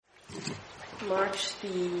March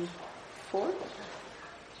the 4th,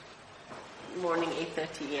 morning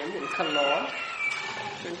 8:30 a.m. in Kalor,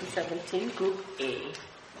 2017, Group A.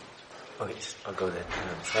 Okay, I'll go then.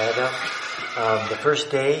 Sayadaw, the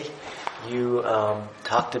first day you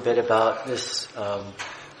talked a bit about this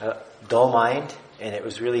dull mind, and it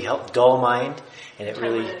was really dull mind, and it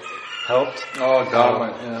really helped. Oh, dull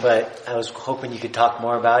mind. Yeah. But I was hoping you could talk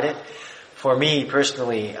more about it. For me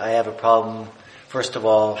personally, I have a problem. First of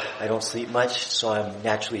all, I don't sleep much, so I'm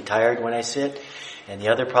naturally tired when I sit. And the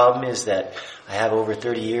other problem is that I have over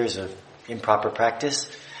 30 years of improper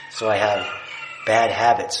practice, so I have bad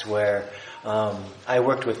habits where I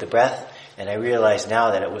worked with the breath, and I realized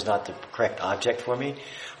now that it was not the correct object for me,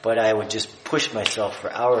 but I would just push myself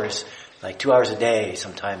for hours, like 2 hours a day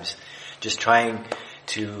sometimes, just trying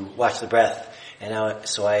to watch the breath. And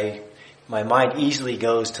my mind easily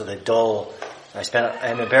goes to the dull.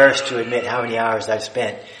 I'm embarrassed to admit how many hours I've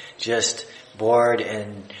spent just bored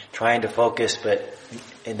and trying to focus,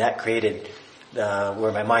 and that created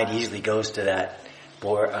where my mind easily goes to that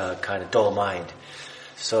kind of dull mind.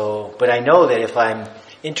 So, but I know that if I'm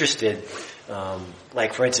interested,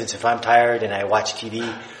 like for instance, if I'm tired and I watch TV,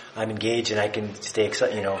 I'm engaged and I can stay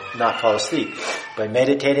not fall asleep. But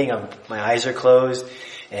meditating, my eyes are closed,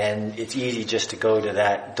 and it's easy just to go to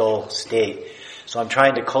that dull state. So I'm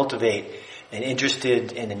trying to cultivate an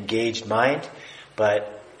interested and engaged mind,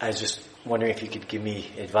 but I was just wondering if you could give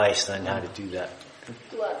me advice on how to do that.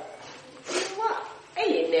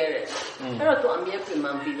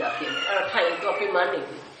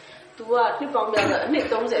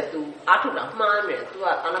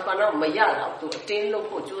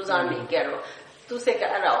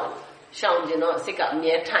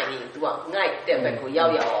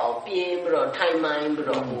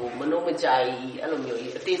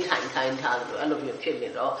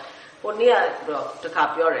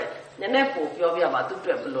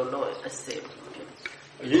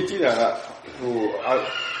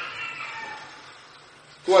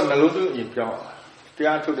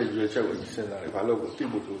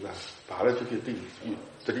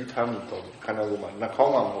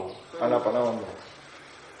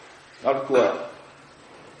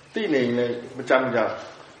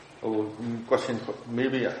 Question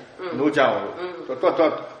maybe no job.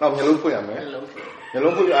 Now you look at me. You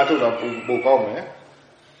look at me.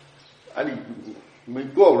 I me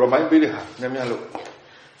go remind me.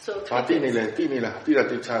 So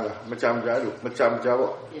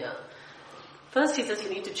yeah. First, he says you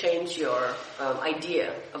need to change your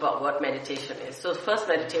idea about what meditation is. So first,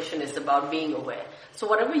 meditation is about being aware. So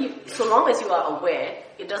so long as you are aware,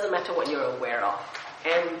 it doesn't matter what you're aware of.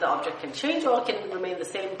 And the object can change or can remain the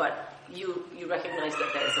same, but you recognize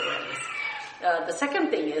that there is awareness. The second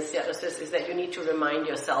thing is that you need to remind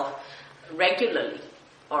yourself regularly,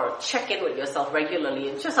 or check in with yourself regularly,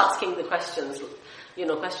 and just asking the questions,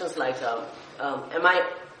 questions like, am I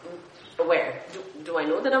aware? Do I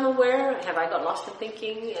know that I'm aware? Have I got lost in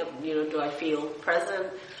thinking? Do I feel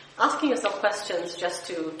present? Asking yourself questions just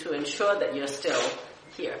to ensure that you're still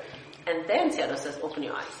here. And then Sayadaw says, open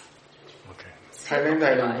your eyes.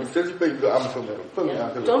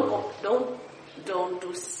 Don't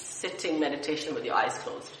do sitting meditation with your eyes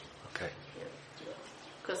closed. Okay.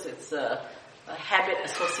 Because it's a habit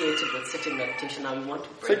associated with sitting meditation. Now you want to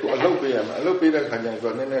break that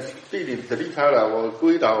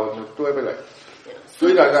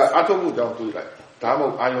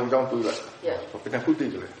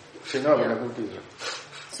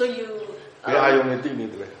So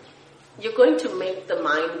you're going to make the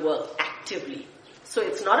mind work actively. So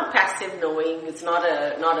it's not a passive knowing, it's not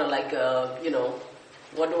a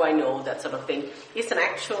what do I know, that sort of thing. It's an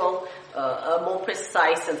actual, a more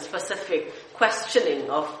precise and specific questioning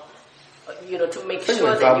of, to make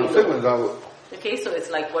sure that you know. Okay, so it's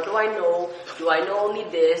like, what do I know? Do I know only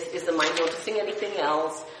this? Is the mind noticing anything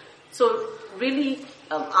else? So really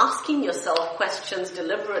asking yourself questions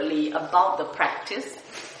deliberately about the practice,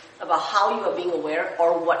 about how you are being aware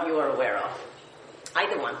or what you are aware of.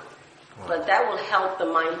 Either one. Wow. But that will help the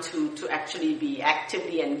mind to actually be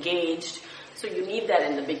actively engaged. So you need that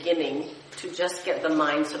in the beginning to just get the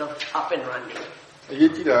mind sort of up and running.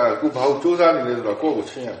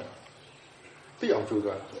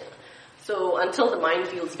 So until the mind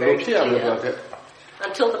feels very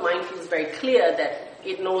clear that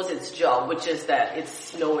it knows its job, which is that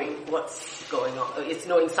it's knowing what's going on, it's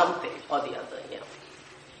knowing something or the other, yeah.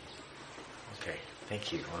 Okay,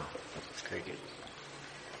 thank you. Wow, that's very good.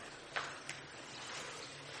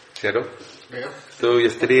 Sayadaw? Yeah. So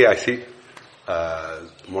yesterday I see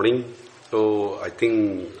morning, so I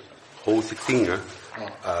think whole 16 have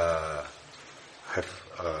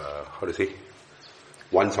how to say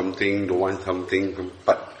want something, don't want something,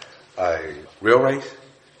 but I realize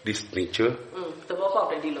this nature,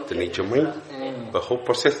 the nature mind, the whole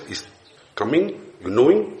process is coming, you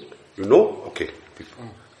know, okay,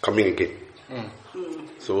 coming again.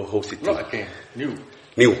 So whole city. Not again, new.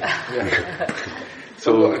 Yeah.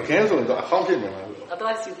 So cancel the accounting.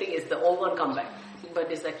 Otherwise you think it's the old one come back. But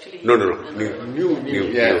it's actually No. New.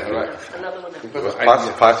 Yeah, right. Another one.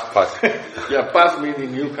 Past. Yeah, past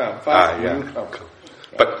meaning new come. Past new come.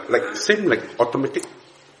 But like same like automatic,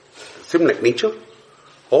 same like nature.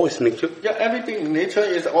 All is nature. Yeah, everything in nature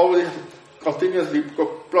is always continuously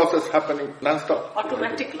process happening non-stop.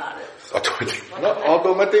 Automatic lah. Automatic. Not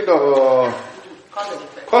automatic or Cause and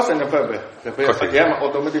effect. cause and effect.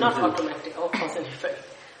 Automatic. Not automatic or cause and effect.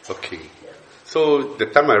 Okay. So the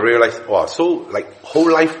time I realized, wow, so like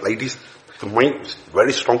whole life like this, the mind is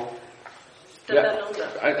very strong. Yeah,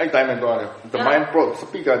 I time the mind pro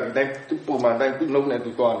speaker then people man then Yeah,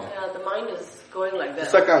 the mind is going like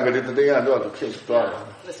that.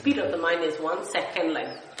 The speed of the mind is 1 second, like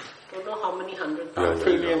don't know how many 100,000.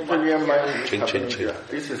 Trillion mind. Change.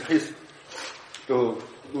 This is his to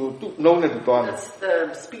know that That's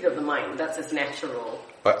the speed of the mind. That's its natural.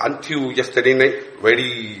 But until yesterday night,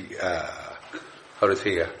 very how to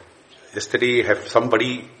say? Yesterday have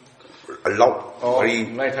somebody allowed very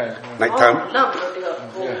nighttime.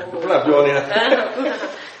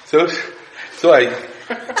 So I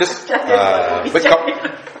just wake up.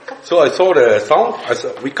 So I saw the sound. I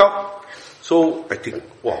said, wake up. So I think,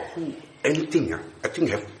 wow, anything? I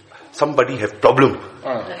think somebody have problem.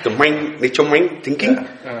 The mind, nature mind, thinking,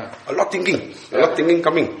 a lot thinking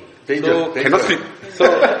coming. Danger, so cannot sleep. So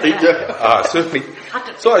danger.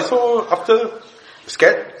 So I saw after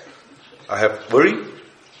scared, I have worry.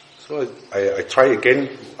 So I try again,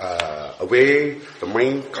 away, the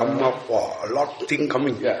mind come up, wow, a lot of thing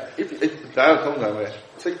coming. Yeah, if that không là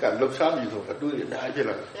say cả lớp sáng gì rồi, do it đại chứ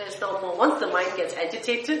là. There's no more. Once the mind gets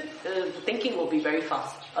agitated, thinking will be very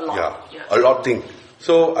fast. A lot. Yeah, a lot of thing.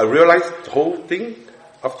 So I realized the whole thing.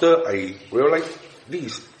 After I realized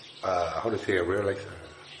this, how to say? I realized.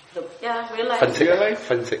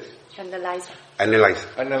 Realize.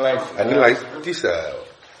 Analyze this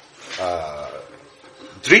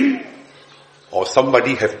dream or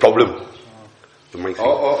somebody have problem.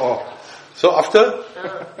 So after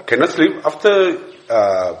cannot sleep. After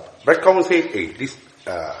background say, hey, this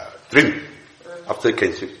dream. After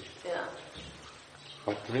can sleep. Yeah.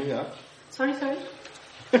 What dream? Yeah. Sorry.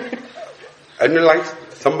 Analyze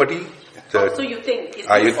somebody. So you think?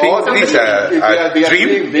 You think this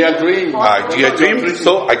dream? They are dream. They are dream.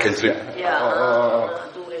 So I can sleep. Yeah.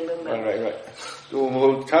 To remember. Right.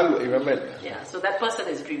 To tell you remember. Yeah. So that person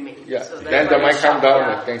is dreaming. Yeah. So then the mind come down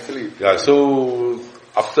and can sleep. Yeah. So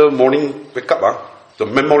after morning wake up, the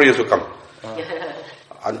memory also come.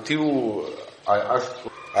 Until I asked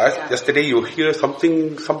yesterday, you hear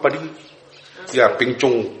something? Somebody? Yeah, Ping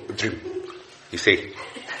Chong dream. He say,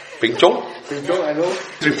 Ping Chong, I know.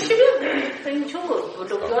 Dream. Ping Chong,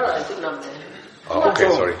 Okay,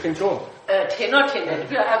 sorry. Ping Chong. 聽咯，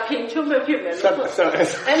拼出咩拼咩？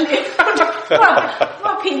哎你，我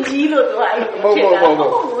拼字咯都係。冇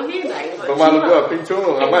呢嚟。同埋個拼中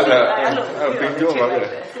係乜嘢？拼中係乜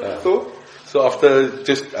嘢？ So after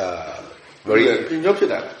just very 拼中出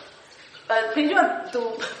嚟。拼中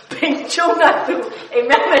讀拼中啊讀，誒咩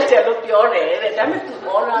咩就都表嚟，但係讀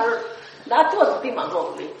我啦，那讀啲蠻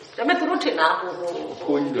好嘅，但係讀到聽啊，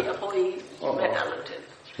可以咩難咯聽。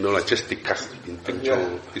 No, I just discussed in Ping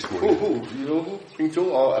Chong this morning. Who? You know who? Ping Chong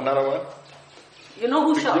or another one? You know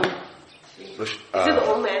who shot? Is it the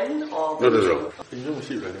old man or? No. Ping Chong is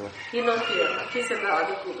right? He not here. He's in the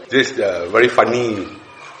other group. This very funny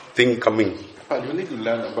thing coming. But you need to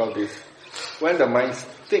learn about this. When the mind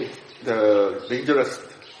thinks the dangerous,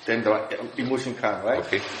 then the emotion comes, right?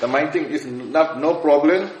 Okay. The mind thinks is no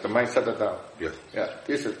problem. The mind shut it down. Yes. Yeah.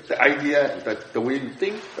 This is the idea that the way you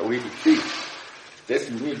think, the way you feel. This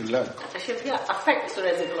you need to learn. Actually, yeah, affect so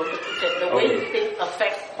as the way you think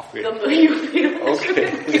affects the way you feel. Okay.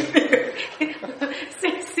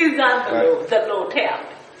 The low tail.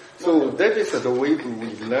 So that is the way to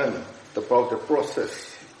learn about the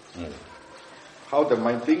process. How the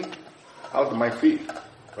mind think, how the mind feel,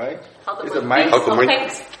 right? How the mind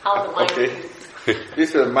affects how the mind feels.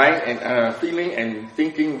 This is the mind and feeling and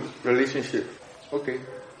thinking relationship. Okay.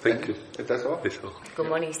 Thank you. That's all? That's all. Good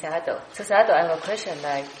morning, Sayadaw. So Sayadaw, I have a question.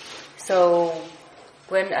 So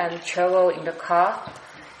when I travel in the car,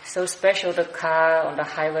 so special the car on the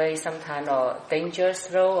highway sometimes or dangerous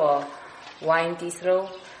road or windy road,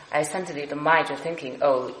 I suddenly the mind thinking,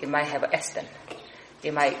 oh, it might have an accident.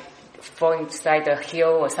 It might fall inside the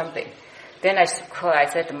hill or something. Then I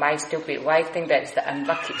said, my stupid wife think that it's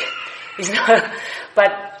unlucky. It's not,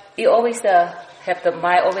 but you always have the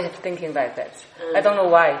mind, always have thinking like that. I don't know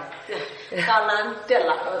why.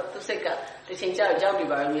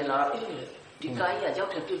 ဒီကားကြီးကကြောက်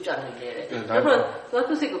တယ်ပြုတ်ကြနေတယ်တဲ့။ဒါပေမဲ့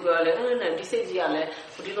သူစိတ်ကိုပြောရလဲဒီစိတ်ကြီးကလည်း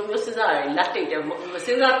ဒီလိုမျိုးစဉ်းစားရတယ်လက်တိတ်တယ်မစ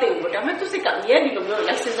ဉ်းစားသိဘူးဒါပေမဲ့သူစိတ်ကအမြဲဒီလိုမျိုးလ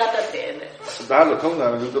က်စဉ်းစားတတ်တယ်တဲ့။ဒါလို့ထုံးတာ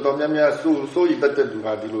လူတော်တော်များများစိုးရိမ်တတ်တဲ့သူက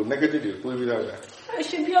ဒီလို negative တွေတွေးပြီးတော့တယ်။အ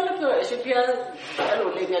ရှင်ပြလည်းပြောအရှင်ပြအဲ့လို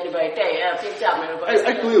လေးများနေပါတဲ့ပြစ်ကြမယ်လို့ပြော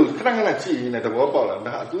အဲ့တွေးကိုခဏခဏကြည့်နေသဘောပေါက်လာ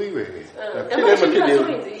ဒါအတွေးပဲ။ဖြစ်လည်းမဖြစ်သေး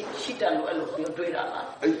ဘူး။ရှိတယ်လို့အဲ့လိုပြောတွေးတာလား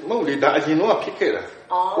။အဲ့မဟုတ်လေဒါအရင်တော့ဖြစ်ခဲ့တာ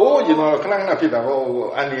။ဟိုးရင်တော့ခဏခဏဖြစ်တာဟို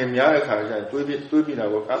အန်ဒီများတဲ့ခါကျရင်တွေးပြီးတာ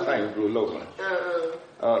ကိုကားဆိုင်ဘယ်လိုလုပ်မလဲ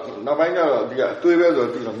နောက်ပိုင်းကျတော့ဒီကအတွေးပဲဆိုတော့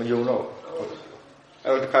ဒီတော့မယုံတော့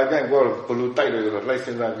အဲ့တော့ဒီခါကျရင်ကိုကဘယ်လိုတိုက်လဲဆိုတော့လိုက်စ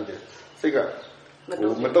ဉ်းစားကြည့်တယ်စိတ်က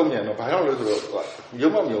ဟိုမတုံ့ပြန်တော့ဘာကြောင့်လဲဆိုတော့ယုံ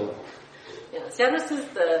မယုံတော့ So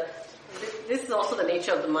this is also the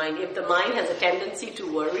nature of the mind. If the mind has a tendency to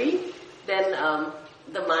worry, then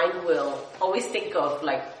the mind will always think of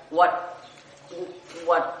like what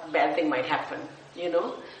bad thing might happen. You know,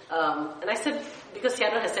 and I said because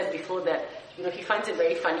Sayadaw has said before that he finds it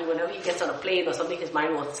very funny whenever he gets on a plane or something. His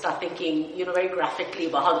mind will start thinking, very graphically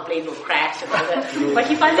about how the plane will crash and all that. But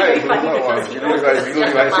he finds it very funny because he knows that it's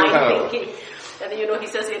just the mind thinking. And then, he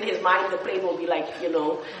says in his mind the plane will be like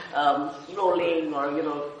rolling or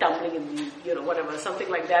tumbling in whatever something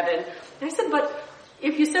like that. And I said, but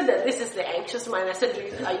if you said that this is the anxious mind, I said,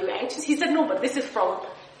 are you anxious? He said, no, but this is from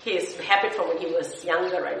his habit from when he was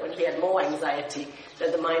younger, right, when he had more anxiety,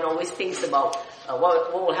 that the mind always thinks about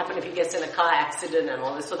what will happen if he gets in a car accident and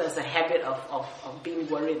all this. So there's a habit of being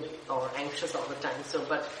worried or anxious all the time. So,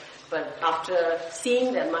 but after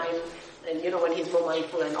seeing that mind, and when he's more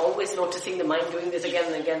mindful and always noticing the mind doing this again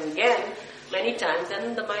and again and again, many times,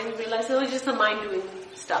 then the mind realizes, it's just the mind doing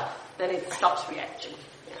stuff. Then it stops reacting.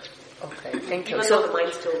 Okay, thank you. Even so though the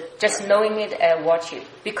mind still just knowing it and watch it.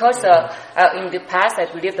 Because in the past, I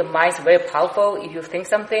believe the mind is very powerful. If you think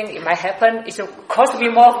something, it might happen. It will cause me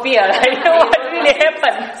more fear. Like, what really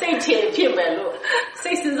happened? Say ဖြစ်မယ်လို့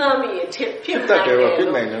စိတ်စဉ်းစားမိရင်ဖြစ်နိုင်တယ်လို့ဖြစ်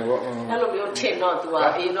နိုင်တယ်ပေါ့အဲ့လိုမျိုးထင်တော့ तू อ่ะ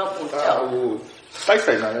အေးတော့ပူကြောက်ဟိုတိုက်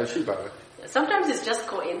ဆိုင်တာလည်းရှိပါတယ် Sometimes it's just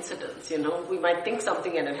coincidence, we might think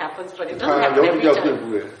something and it happens, but it doesn't happen every time.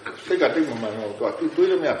 စိတ်ကတိတ်မမှန်တော့ तू တွေး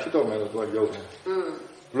လို့မရဖြစ်တော့မယ်လို့ तू ရုပ်တယ်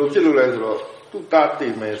ဘလို့ဖြစ်လို့လဲဆိုတော့သူ့တာတ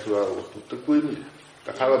ည်မယ်ဆိုတာကိုသူတွေးမိတယ်တ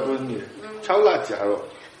ခါတော့တွေးမိတယ်6လကြာတော့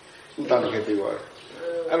သူ့တာတကယ်တည်သွားတယ်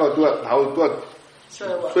အဲ့တော့ तू ကဘာလို့ तू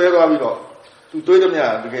ဆွဲသွားပြီးတော့ तू တွေးလို့မရ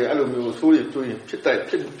တကယ်အဲ့လိုမျိုးဆိုးရတွေးရင်ဖြစ်တတ်တ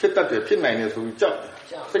ယ်ဖြစ်နိုင်တယ်ဆိုပြီးကြောက်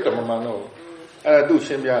စိတ်ကမမှန်တော့အဲ့ဒါသူ့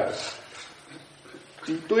ရှင်းပြတယ်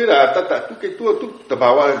ဒီတွေးတာတတ်သူတဘာ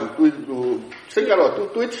ဝနဲ့သူတွေးစိတ်ကတော့သူ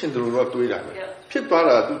တွေးချင်တယ်လို့တော့တွေးတာပဲဖြစ်သွား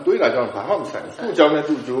တာသူတွေးတာကြောင့်ဘာမှမဆိုင်ဘူးသူ့အကြောင်းနဲ့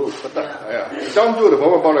သူ့ကျိုးတတ်အဲ့အကြောင်းကျိုးတော့ဘာ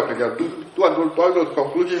မှပေါက်လိုက်ကြသူတော့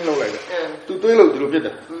conclusion လုပ်လိုက်တယ်သူတွေးလို့ဒီလိုဖြစ်တ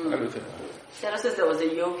ယ်အဲ့လိုဖြစ်တယ် Sayadaw says there was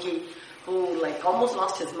a yogi who like almost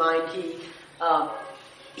lost his mind.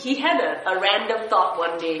 He had a random thought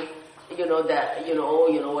one day, that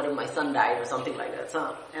what if my son died or something like that.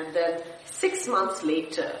 So, and then 6 months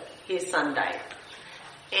later his son died.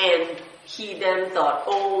 And he then thought,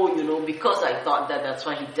 because I thought that's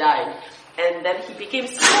why he died. And then he became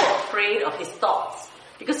so afraid of his thoughts.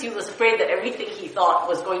 Because he was afraid that everything he thought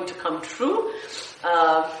was going to come true.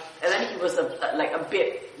 And then he was a bit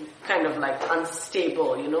kind of like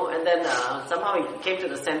unstable, And then somehow he came to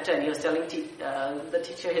the center and he was telling the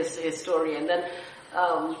teacher his story. And then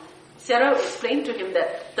Sayadaw explained to him that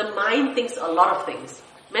the mind thinks a lot of things,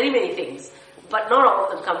 many, many things. But not all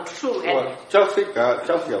of them come true. And ကြောက်စိတ်က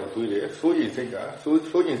ကြောက်စရာတွေးတယ်စိုးရင်စိတ်က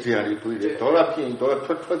စိုးရင်စရာတွေတွေးတယ်ဒေါသဖြစ်ရင်ဒေါသ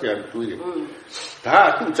ထွက်စရာတွေတွေးတယ်ဒါ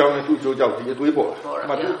ကသူ့အကြောင်းနဲ့သူ့အကျိုးကြောင့်ဒီတွေးပေါ်တာ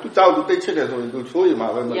မှသူ့ကြောက်သူတိတ်ချစ်တယ်ဆိုရင်သူစိုးရင်မှာ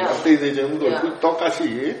ပဲမသိစေချင်ဘူးလို့သူတောက်ကရှိ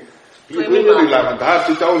ရင်ဒီတွေးလို့လာမှာဒါ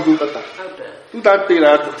သူ့ကြောင့်သူ့တတ်တာသူ့တတ်တယ်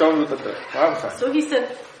လားသူ့ကြောင့်သူ့တတ်တာဘာမှမဆိုင် So he said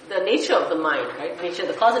the nature of the mind, right? Nature,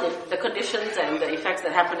 the cause and the conditions and the effects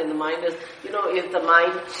that happen in the mind is, if the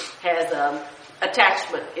mind has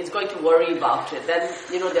attachment, it's going to worry about it. Then,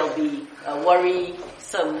 there'll be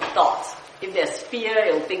worrisome thoughts. If there's fear,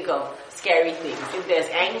 it'll think of scary things. If there's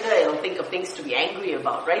anger, it'll think of things to be angry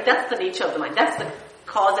about, right? That's the nature of the mind. That's the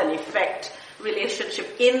cause and effect relationship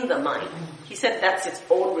in the mind. He said that's its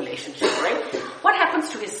own relationship, right? What happens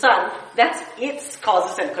to his son, that's its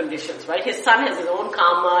causes and conditions, right? His son has his own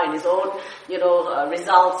karma and his own,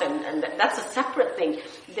 results, and that's a separate thing.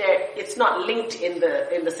 It's not linked in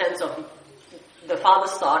the sense of the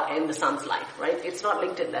father's thought and the son's life, right? It's not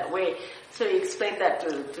linked in that way. So he explained that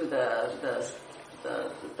to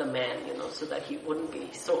the man, so that he wouldn't be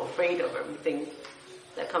so afraid of everything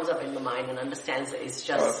that comes up in the mind and understands that it's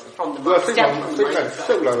just from the mind.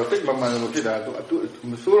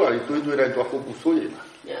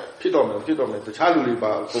 Yeah.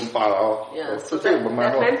 So that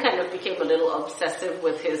man kind of became a little obsessive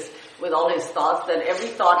with all his thoughts, that every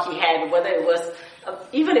thought he had, whether it was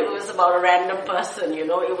even if it was about a random person, it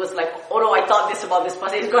was like, oh no, I thought this about this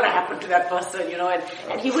person, it's going to happen to that person,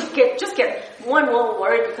 and he would get more and more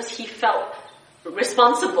worried because he felt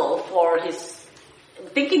responsible for his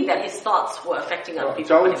thinking that his thoughts were affecting other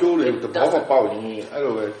people.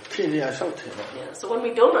 So when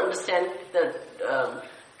we don't understand the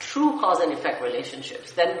true cause and effect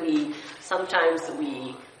relationships, then we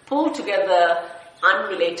pull together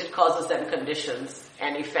unrelated causes and conditions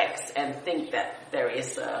and effects and think that there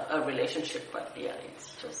is a relationship, but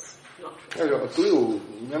it's just not true.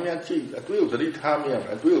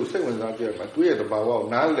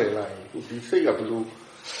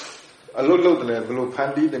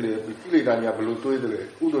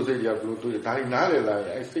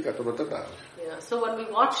 So when we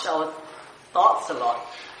watch our thoughts a lot,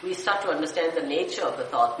 we start to understand the nature of the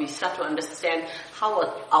thought. We start to understand how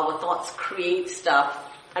our thoughts create stuff.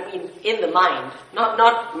 I mean, in the mind,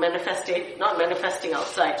 not manifesting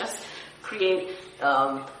outside. Just create,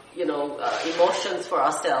 emotions for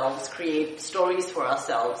ourselves, create stories for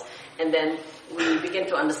ourselves, and then we begin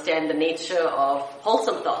to understand the nature of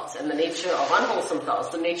wholesome thoughts and the nature of unwholesome thoughts,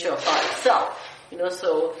 the nature of thought itself.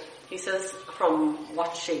 So he says, from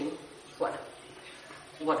watching what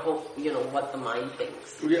the mind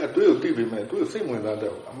thinks.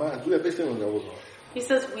 He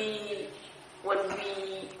says when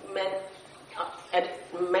we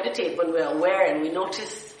meditate, when we're aware and we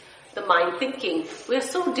notice the mind thinking, we're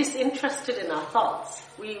so disinterested in our thoughts.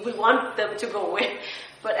 We want them to go away.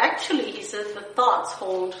 But actually, he says, the thoughts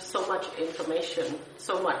hold so much information,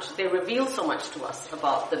 they reveal so much to us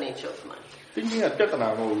about the nature of the mind.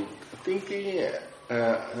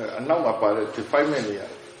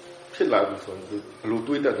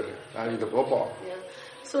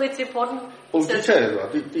 So it's important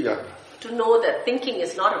to know that thinking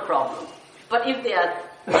is not a problem. But if there are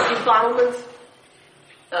defilements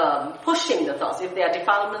pushing the thoughts, if there are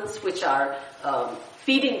defilements which are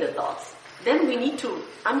feeding the thoughts, then we need to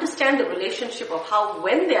understand the relationship of how,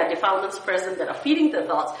 when there are defilements present that are feeding the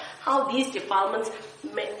thoughts, how these defilements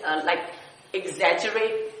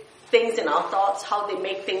exaggerate things in our thoughts, how they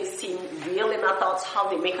make things seem real in our thoughts, how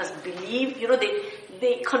they make us believe,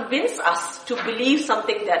 they convince us to believe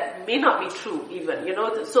something that may not be true even,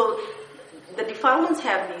 so the defilements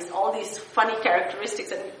have all these funny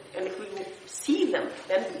characteristics, and if we see them,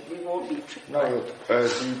 then we won't be tricked. The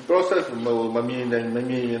process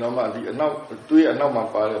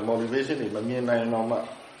motivation.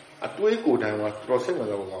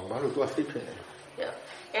 Yeah.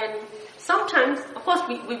 And sometimes, of course,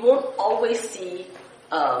 we won't always see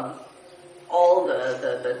all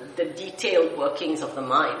the detailed workings of the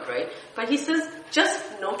mind, right? But he says, just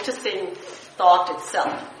noticing thought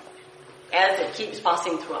itself as it keeps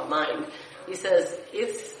passing through our mind, he says,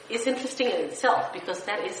 it's interesting in itself because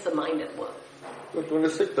that is the mind at work. It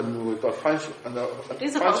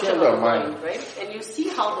is a function of the mind, right? And you see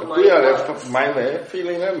how the mind works.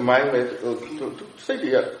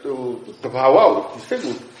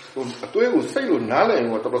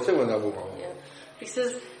 He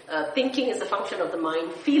says, thinking is a function of the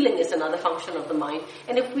mind, feeling is another function of the mind.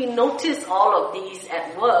 And if we notice all of these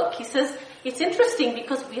at work, he says, it's interesting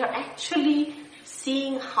because we are actually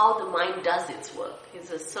seeing how the mind does its work. He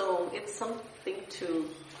says, so it's something to,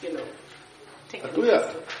 take a look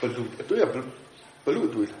at.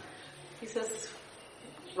 He says,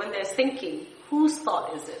 when there's thinking, whose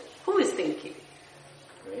thought is it? Who is thinking?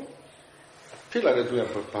 Right?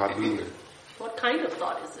 What kind of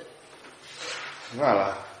thought is it?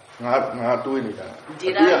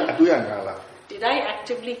 Did I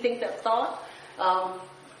actively think that thought?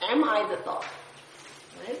 Am I the thought?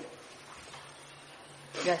 Right?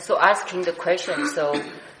 Yeah, so asking the question, so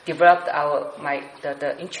developed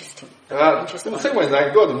the interesting.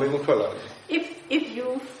 If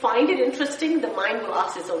you find it interesting, the mind will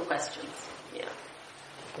ask its own questions. Yeah.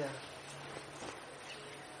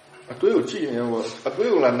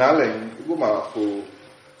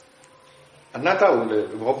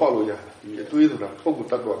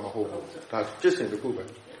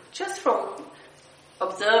 Just from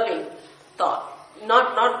observing thought,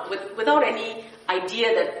 not without any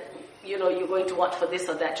idea that you're going to watch for this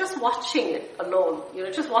or that. Just watching it alone,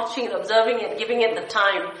 just watching it, observing it, giving it the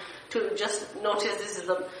time to just notice this is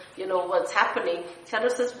what's happening.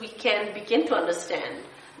 Sayadaw says we can begin to understand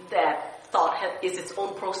that thought is its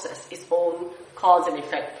own process, its own cause and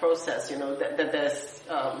effect process. That there's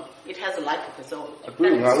it has a life of its own.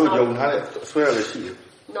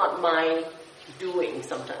 Not my doing.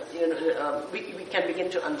 Sometimes, we can begin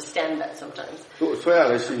to understand that sometimes.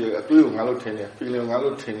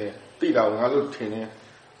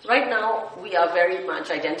 Right now, we are very much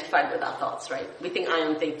identified with our thoughts, right? We think I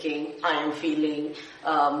am thinking, I am feeling,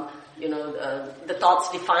 the thoughts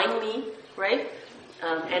define me, right?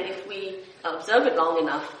 And if we observe it long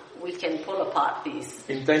enough, we can pull apart these.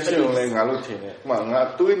 Intention.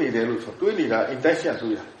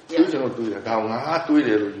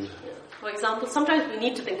 For example, sometimes we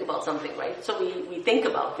need to think about something, right? So we think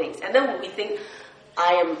about things. And then we think,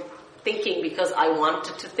 I am thinking because I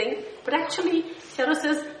wanted to think. But actually, Sayadaw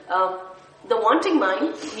says, the wanting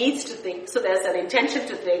mind needs to think. So there's an intention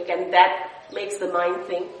to think, and that makes the mind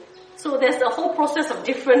think. So there's a whole process of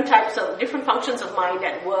different functions of mind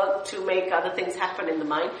at work to make other things happen in the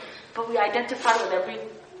mind. But we identify with every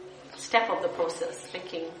step of the process,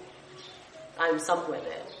 thinking, I'm somewhere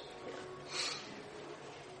there.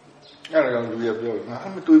 So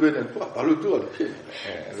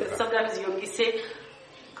sometimes you say,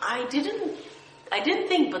 I didn't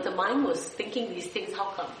think, but the mind was thinking these things.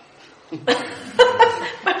 How come?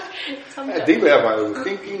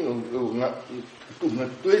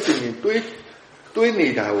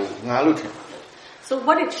 So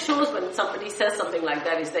what it shows when somebody says something like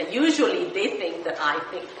that is that usually they think that I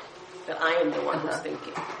am the one who's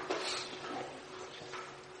thinking.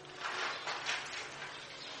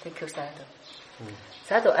 Thank you, Sayadaw.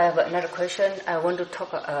 Sayadaw, I have another question. I want to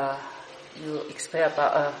talk. You explain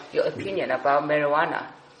about your opinion about marijuana.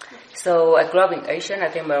 So I grew up in Asia. I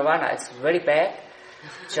think marijuana is very bad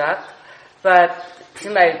drug. But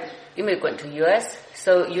since I immigrant to US,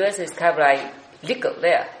 so US is kind of like legal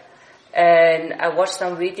there. And I watched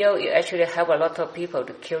some video. It actually help a lot of people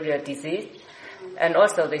to cure their disease, and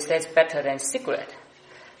also they say it's better than cigarette.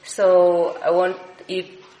 So I want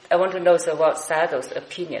to know about Sayadaw's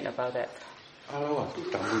opinion about that.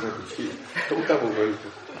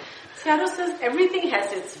 Sayadaw says everything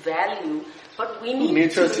has its value, but we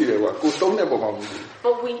need to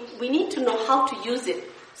know how to use it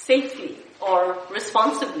safely or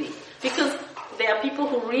responsibly, because there are people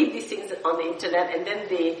who read these things on the internet and then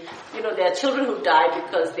there are children who die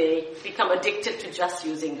because they become addicted to just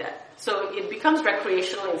using that. So it becomes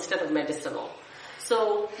recreational instead of medicinal.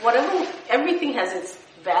 So everything has its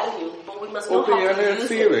value, but we must know how to use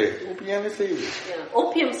it.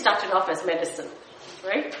 Opium started off as medicine,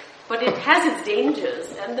 right? But it has its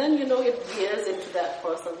dangers, and then, it veers into that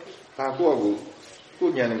for some people.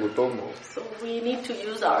 So we need to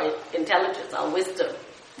use our intelligence, our wisdom,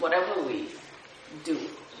 whatever we do.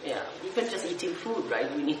 Yeah, even just eating food, right?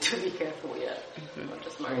 We need to be careful, not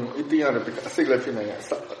just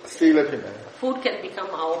food can become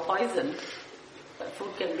our poison, but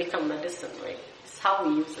food can become medicine, right? It's how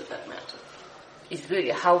we use it that matters. It's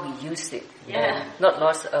really how we use it. Yeah. Not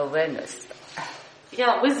lost awareness.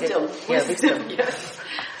 Yeah, wisdom. Yeah, wisdom. Yes.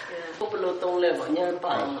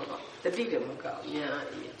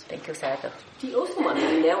 Thank you, Sayadaw. He also wanted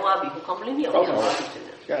to know why people complain about it.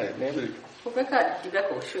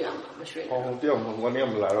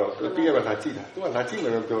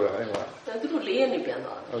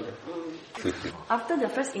 After the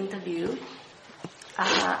first interview,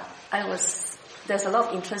 there's a lot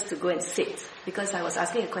of interest to go and sit, because I was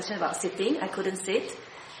asking a question about sitting. I couldn't sit.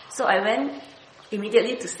 So I went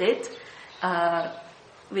immediately to sit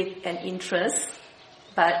with an interest.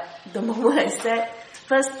 But the moment I sat,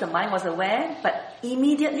 first the mind was aware, but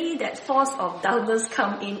immediately that force of dullness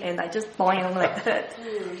come in, and I just boing like that.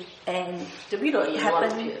 And it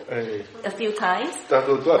happened a few times.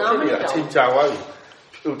 Sayadaw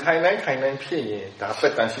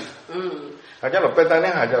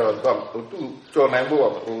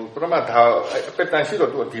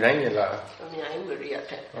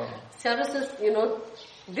says,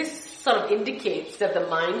 this sort of indicates that the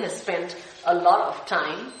mind has spent a lot of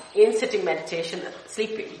time in sitting meditation and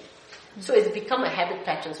sleeping. So it's become a habit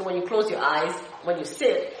pattern. So when you close your eyes, when you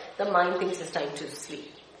sit, the mind thinks it's time to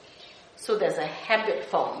sleep. So there's a habit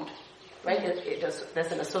formed, right?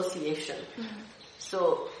 There's an association.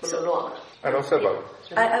 So I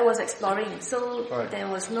was exploring, so there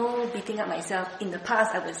was no beating up myself. In the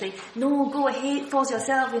past, I would say, no, go ahead, force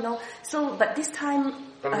yourself, So, but this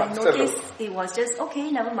time, I noticed it was just,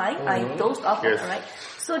 okay, never mind. I dozed off, alright.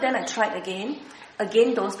 So then I tried again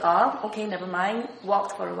dozed off, okay, never mind,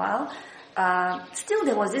 walked for a while. Still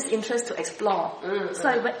there was this interest to explore. So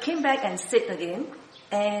I came back and sit again,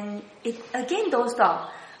 and it again dozed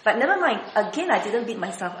off. But never mind. Again, I didn't beat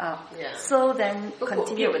myself up. Yeah. So then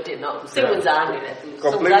continue.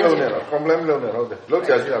 Complain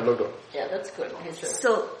Yeah, that's good.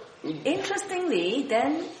 So interestingly,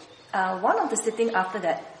 then one of the sitting after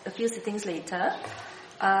that, a few sittings later,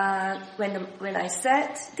 when I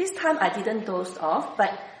sat, this time I didn't doze off,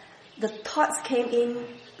 but the thoughts came in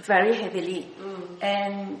very heavily,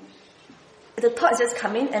 and the thoughts just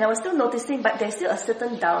come in, and I was still noticing, but there's still a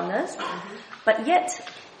certain dullness, but yet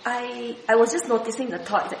I was just noticing the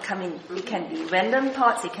thoughts that come in. It can be random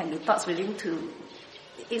thoughts, it can be thoughts relating to,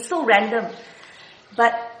 it's so random.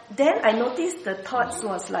 But then I noticed the thoughts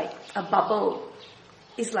was like a bubble.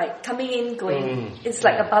 It's like coming in, going. It's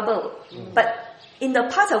like a bubble. But in the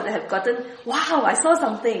past I would have gotten, wow, I saw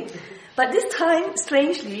something. But this time,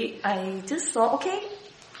 strangely, I just saw, okay,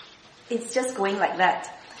 it's just going like that.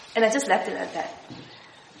 And I just left it at that.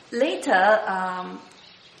 Later,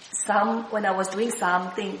 when I was doing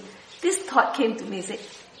something, this thought came to me and said,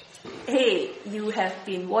 hey, you have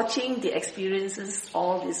been watching the experiences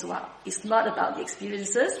all this while. It's not about the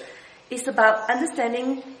experiences. It's about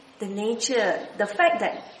understanding the nature, the fact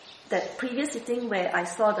that previous sitting where I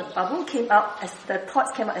saw the bubble came out, as the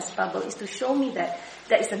thoughts came out as bubble, is to show me that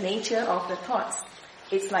is the nature of the thoughts.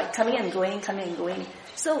 It's like coming and going.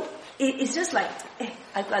 So it's just like,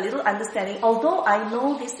 I've got a little understanding, although I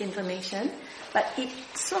know this information, but it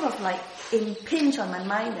sort of like impinged on my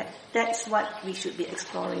mind that that's what we should be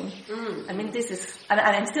exploring. I mean, this is, and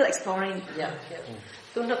I'm still exploring. Yeah.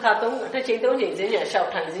 သူနှစ်ခါတစ်ချိန်သုံးချိန်ဈေးရလျှောက်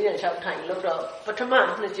ထိုင်လို့တော့ပထမ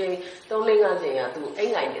နှစ်ချိန်3 4 5ချိန်ကသူအိ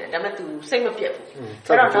မ်ငိုင်နေတယ်ဒါပေမဲ့သူစိတ်မပြတ်ဘူး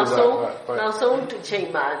အဲ့တော့နောက်ဆုံးတစ်ချိန်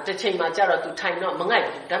မှာကျတော့သူထိုင်တော့မငိုက်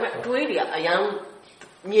ဘူးဒါပေမဲ့အတွေးတွေကအရန်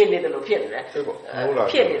မြင်နေတယ်လို့ဖြစ်နေတယ်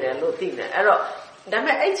လို့သိတယ်အဲ့တော့ဒါပေ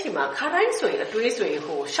မဲ့အဲ့ချိန်မှာခါတိုင်းဆိုရင်အတွေးဆိုရင်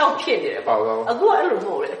ဟိုရှောက်ဖြစ်နေတယ်ပေါ့အခုအဲ့လိုမ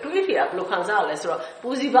ဟုတ်ဘူးအတွေးတွေကဘယ်လိုခံစားရလဲဆိုတော့ပူ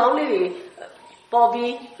စီပေါင်းလေးတွေပေါ်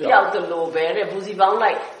ပြီးပြောက်တယ်လို့ပဲတဲ့ပူစီပေါင်း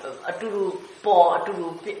လိုက်အတူတူ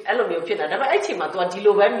အဲ့လိုမျိုးဖြစ်တာဒါပေမဲ့အဲ့ချိန်မှာ तू ဒီ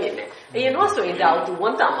လိုပဲမြင်တယ်အရင်တော့ဆိုရင်ဒါကို तू ဝ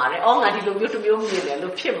န်တာမှာတဲ့ငါဒီလိုမျိုးတစ်မျိုးမြင်တယ်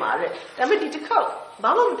လို့ဖြစ်မှာတဲ့ဒါပေမဲ့ဒီတစ်ခေါက်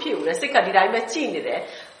ဘာမှမဖြစ်ဘူးလေစိတ်ကဒီတိုင်းပဲကြည့်နေတယ်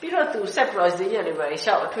ပြီးတော့ तू set process ညနေပိုင်း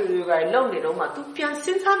ရှောက်အထွေထွေပိုင်းလုံနေတော့မှ तू ပြန်စ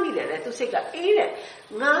ဉ်းစားမိတယ်တဲ့ तू စိတ်ကအေးတဲ့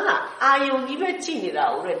ငါကအာယုံကြီးပဲကြည့်နေတာ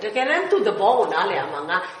ဟုတ်တဲ့တကယ်တမ်း तू သဘောကိုနားလည်အောင်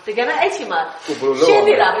ငါတကယ်တမ်းအဲ့ချိန်မှာရှင်း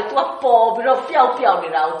နေတာပဲ तू ပေါ်ပြီးတော့ပျောက်နေ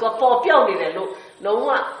တာကို तू ပေါ်ပျောက်နေတယ်လို့လုံးဝ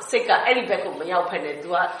စိတ်ကအဲ့ဒီဘက်ကိုမရောက်ဖက်နဲ့ तू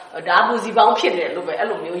ကဒါဘူစီပေါင်းဖြစ်နေတယ်လို့ပဲအဲ့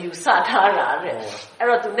လိုမျိုးယူဆထားတာတဲ့အဲ့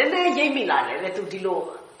တော့ तू နည်းနည်းရိပ်မိလာတယ်တဲ့ तू ဒီလို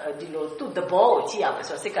သူ့သဘောကိုကြည့်ရမယ်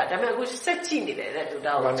ဆိုတော့စိတ်ကဒါပေမဲ့အခုဆက်ကြည့်နေတယ်တဲ့ तू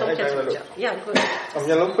ဒါကိုဆုံးဖြတ်ချက်ကြည့်ရအောင်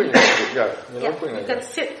မျက်လုံးဖွင့်နေတယ်ကြာမျက်လုံးဖွင့်နေတယ် You can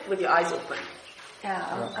sit with your eyes open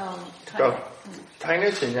ထိုင်နေ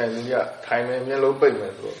ချိန်တိုင်းကြီးကထိုင်နေမျက်လုံးပိတ်မ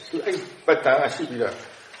ယ်ဆိုတော့သူအဲ့ပတ်တန်းကရှိပြီးတော့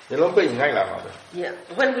မျက်လုံးပိတ်ငိုက်လာမှာပဲ Yeah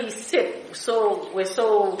when we sit we're so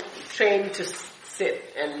trained to sit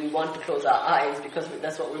and we want to close our eyes because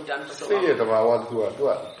that's what we've done for so long စိတ်ရဲ့တဘာဝ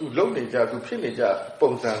သူလုံနေကြသူဖြစ်နေကြ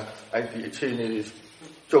ပုံစံအဲ့ဒီအခြေအနေတွေ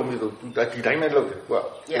ကြုံပြီးတော့သူဒီတိုင်းနဲ့လုပ်တယ်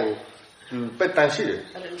သူပတ်တန်းရှိတယ်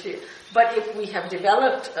But if we have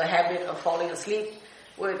developed a habit of falling asleep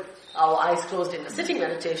with our eyes closed in a sitting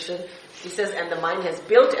meditation, he says, and the mind has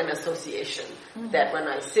built an association that when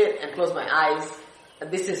I sit and close my eyes,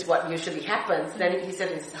 this is what usually happens, then he said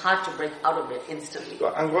it's hard to break out of it instantly.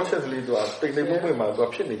 Unconsciously,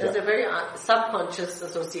 there's a very subconscious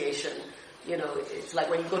association. You know, it's like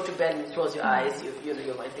when you go to bed and you close your eyes, you know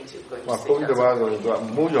your mind thinks you're going to sleep.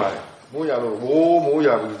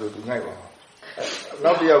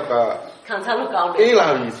 Not the other. Can't tell look out. Ela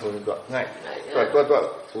so night.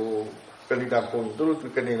 Canada phone, to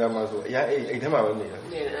Canada Mazo. Yeah, 8 hours.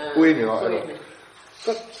 Wait, you know.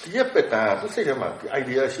 But to say the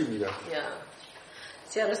idea she be there. Yeah.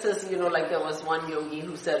 Sayadaw says, you know, like there was one yogi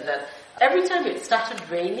who said that every time it started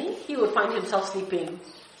raining, he would find himself sleeping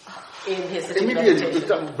in his sitting meditation.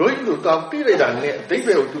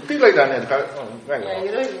 Yeah,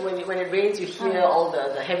 you know, when it rains, you hear all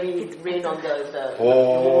the heavy rain on the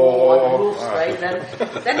roofs, right? Then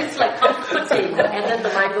it's like comforting, and then the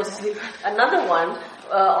mind goes to sleep. Another one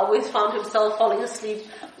always found himself falling asleep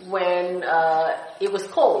when it was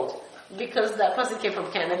cold, because that person came from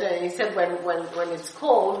Canada, and he said when it's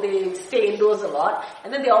cold, they stay indoors a lot,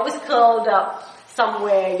 and then they always curled up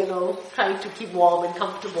somewhere, you know, trying to keep warm and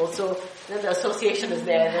comfortable. So then the association is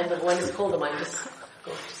there, and then when it's cold, the mind just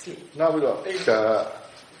goes to sleep. Now we got the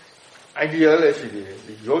idea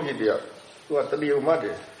the yogi there, who are the new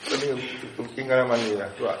mother, the new Ingaramani,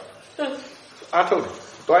 I told you,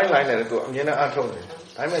 Twilight and to Amina Antony.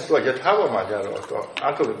 I meant to just have a mother or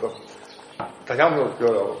Antony. The young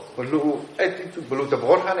girl, blue, blue, the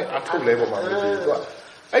botany, I told labor.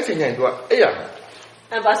 I think I do a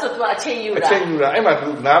And ဘာဆိုသူအချိန်ယူ အ တာ ချိန်ယူတာအဲ့မှာသူ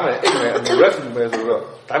နားမယ်အိတ်မယ် rest ယူမယ်ဆိုတော့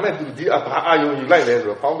ဒါမဲ့သူဒီဘာအာယုံယူလိုက်လဲဆို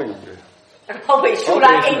တော့ဖောင်းပိတ်ယူတယ် ဟုတ်ပြီရှူ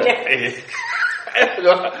လာအိတ်နဲ့ အဲ့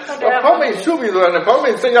တော့ဖောင်းပိတ်ရှုပြီးဆိုတော့ဖောင်းပိ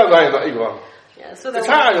တ်စိတ်ရောက်သွားရင်တော့အိတ်သွား Yeah, so တ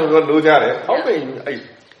ခြားအာယုံတော့လိုကြတယ်ဖောင်းပိတ်ယူအိတ်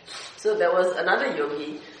So there was another yogi,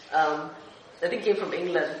 I think came from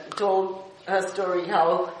England, told her story how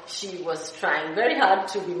she was trying very hard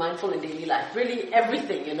to be mindful in daily life. Really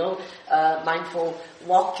everything, mindful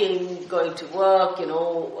walking, going to work, in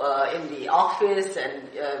the office and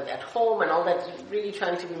at home and all that, really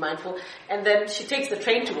trying to be mindful. And then she takes the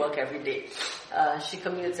train to work every day. She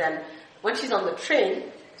commutes, and when she's on the train,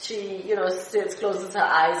 she, sits, closes her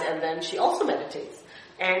eyes, and then she also meditates.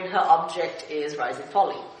 And her object is rising,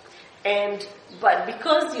 falling. But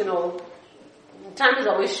because, time is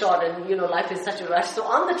always short and, life is such a rush. So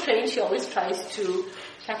on the train, she always tries to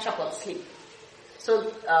catch up on sleep. So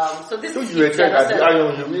this is...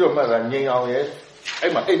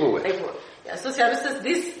 Yeah, so Sayadaw says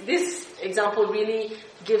this example really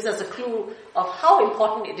gives us a clue of how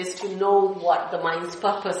important it is to know what the mind's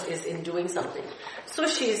purpose is in doing something. So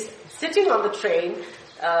she's sitting on the train,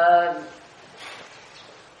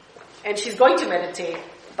 and she's going to meditate,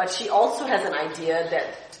 but she also has an idea that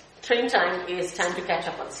train time is time to catch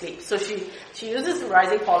up on sleep. So she uses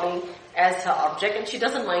rising, falling as her object, and she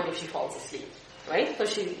doesn't mind if she falls asleep, right? So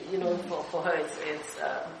she, for her, it's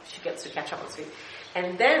she gets to catch up on sleep.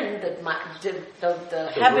 And then the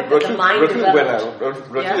habit that the mind developed,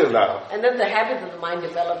 and then the habit that the mind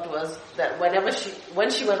developed was that when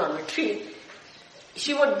she went on retreat,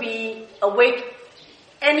 she would be awake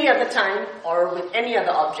any other time or with any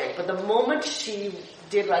other object, but the moment she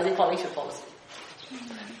did rising, falling, she would fall asleep.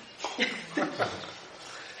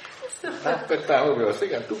 The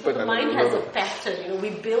mind has a pattern, we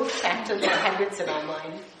build patterns or habits in our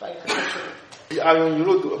mind by repetition.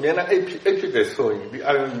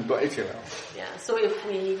 Yeah, so if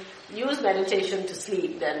we use meditation to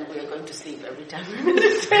sleep, then we are going to sleep every time we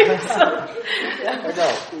meditate. So,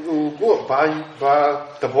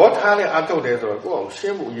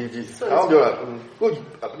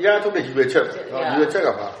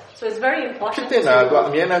 So it's very important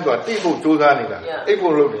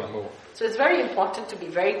So it's very important to be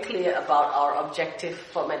very clear about our objective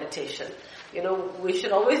for meditation. We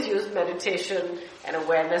should always use meditation and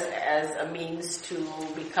awareness as a means to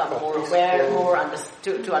become more aware,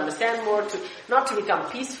 to understand more, not to become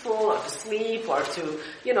peaceful or to sleep or to,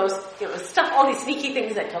 stuff all these sneaky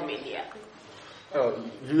things that come in here.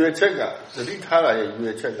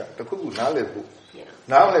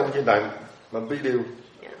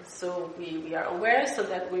 So we are aware so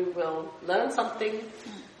that we will learn something,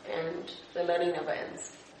 and the learning never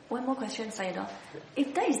ends. One more question, Sayadaw.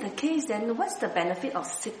 If that is the case, then what's the benefit of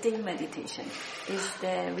sitting meditation? Is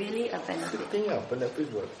there really a benefit?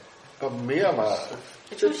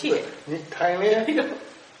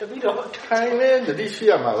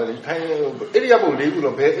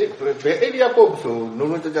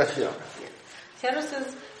 Sayadaw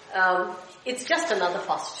says, it's just another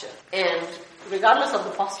posture. And regardless of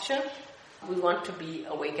the posture, we want to be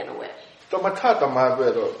awake and aware.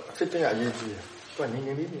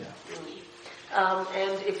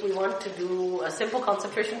 And if we want to do a simple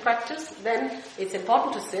concentration practice, then it's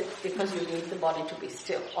important to sit because you need the body to be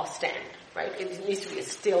still or stand, right? It needs to be a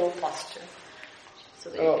still posture.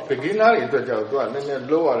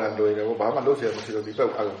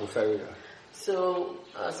 So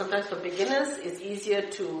sometimes for beginners, it's easier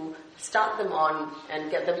to start them on and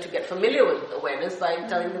get them to get familiar with awareness by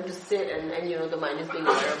telling them to sit and the mind is being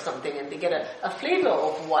aware of something, and they get a flavor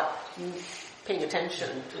of what paying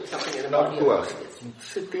attention to something in the body.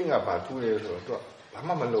 Sitting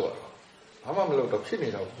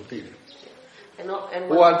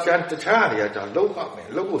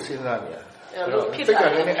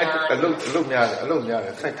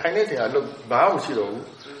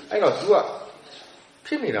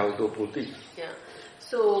Yeah.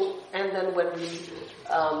 So, and then when we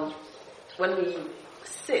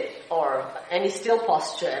sit or any still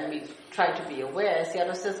posture and we try to be aware,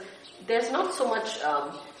 Sayadaw says there's not so much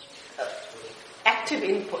active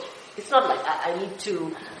input. It's not like I need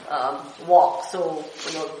to walk, so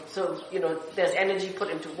there's energy put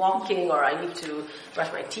into walking, or I need to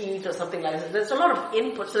brush my teeth or something like that. There's a lot of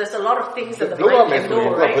input, so there's a lot of things that the mind can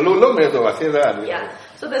know, right? Yeah.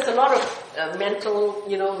 So there's a lot of mental,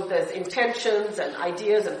 there's intentions and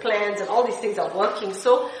ideas and plans, and all these things are working.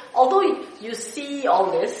 So although you see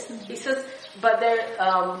all this, he says, but there,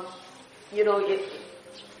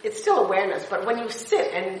 it's still awareness, but when you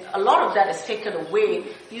sit and a lot of that is taken away,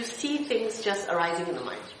 you see things just arising in the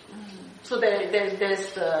mind. So there's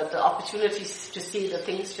the opportunities to see the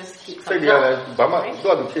things just keep စိတ် coming တွေကလည်း up. ဘာမှ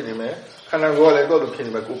တော့သူဖြစ်နေမယ်ခန္ဓာကိုယ်ကလည်းတော့သူဖြစ်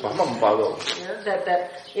နေမယ်ကိုဘာမှမပါတော့ဘူး Yeah, that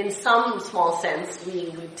in some small sense we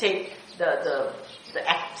take the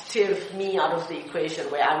active me out of the equation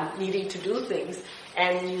where I'm needing to do things,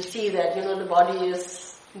 and you see that the body is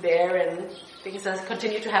there and things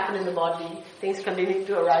continue to happen in the body, things continue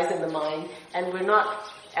to arise in the mind, and we're not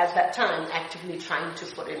at that time actively trying to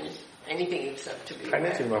put in anything except to be ခိုင်းနေ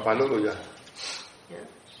aware. ချိန်မှာဘာလုပ်လို့ရ Yeah.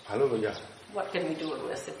 ဘာလုပ်လို့ရ What can we do when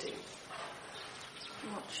we're sitting?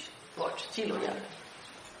 Watch. ကြည့်လို့ရတယ်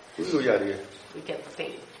ဘူးလို့ရတယ် We can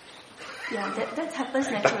think. Yeah, that happens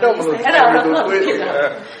တော့ naturally. မလို့ It's အဲ့ like- ဒါတော့တွေးတယ်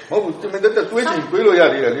မဟုတ်ဘူးတမင်တက်တွေးကြည့်တွေးလို့ရ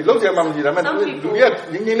တယ်လေလောက်ကြမှမကြည့်ဒါပေမဲ့လူတွေက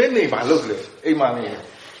ငင်းငင်းလေးနေပါလို့လေအိမ်မှာနေ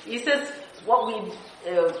He says, what we,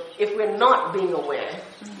 if we're not being aware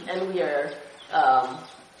and we are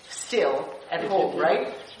still at home, right,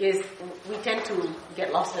 is we tend to get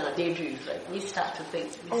lost in our daydreams, right? We start to think.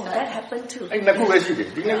 Oh, that happened too. အဲ့နှစ်ခုပဲရှိတယ်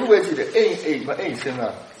ဒီနှစ်ခုပဲရှိတယ်အိမ်မအိမ်စဉ်း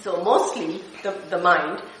စား So mostly the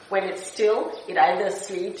mind, when it's still, it either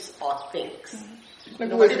sleeps or thinks. နှစ်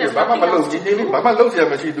ခုပဲရှိတယ်ဘာမှမလုပ်ဒီနေ့ဘာမှလုပ်စရာ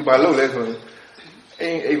မရှိသူဘာလုပ်လဲဆိုရ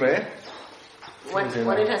င်အိမ်မယ်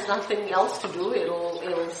When it has nothing else to do,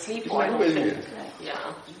 it'll sleep or it'll think. Yeah,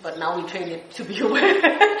 but now we train it to be aware.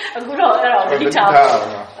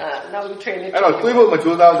 Now we train it. အဲ့တော့တွေးဖို့မ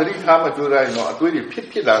ကြိုးစားသတိထားမကြိုးစားရင်တော့အတွေးတွေ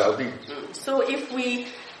ဖြစ်လာတော့သိ So if we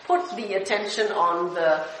put the attention on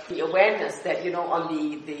the awareness that on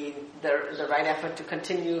the right effort to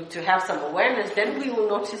continue to have some awareness, then we will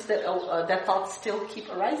notice that that thoughts still keep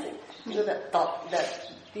arising. That thought that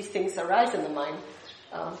these things arise in the mind.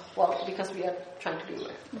 Well, because we are trying to be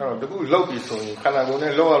aware. အဲ့တော့တခုလောက်ပြီဆိုရင်ခန္ဓာကိုယ်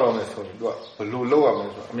နဲ့လောက်ရတော့မယ်ဆိုရင်သူကဘယ်လိုလောက်ရမလဲ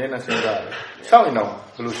ဆိုတော့အမြဲတမ်းစဉ်းစားတယ်ရှောက်ရင်တော့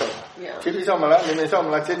ဘယ်လိုရှောက်ဖြည်းဖြည်းရှောက်မလားနည်းနည်းရှောက်မ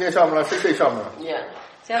လားချင်းချင်းရှောက်မလားစိတ်စိတ်ရှောက်မလား Yeah.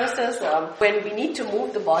 Sayadaw says when we need to move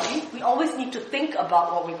the body, we always need to think about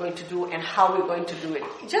what we're going to do and how we're going to do it.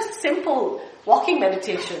 Just simple walking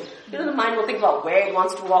meditation. The mind will think about where it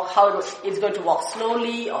wants to walk, how it's going to walk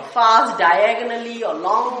slowly or fast, diagonally or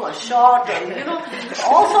long or short, and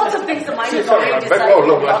all sorts of things the mind is already decided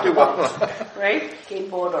what about. Right?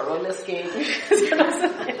 Skateboard or roller skate.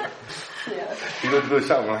 Yeah. ဒီလို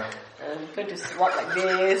ရှောက်မလား Going to walk like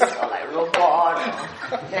this or like robot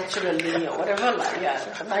or naturally or whatever,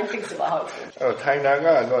 the mind thinks about how it's going. အဲ့ထိုင်တာက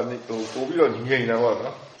တော့ပို့ပြီးတော့ငြိမ်တာပေါ့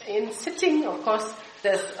နော် In sitting, of course,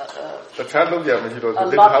 there's တခြားလုပ်ကြမရှိတော့စိ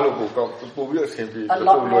တ်ထားလို့ပို့ကောင်းပို့ပြီးတော့အဆင်ပြေ a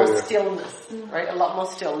lot more stillness, right? A lot more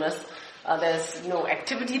stillness. There's no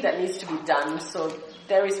activity that needs to be done, so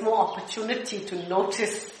there is more opportunity to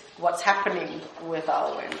notice what's happening with our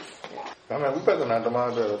awareness. ဒါပေမဲ့ဝိပဿနာဓမ္မ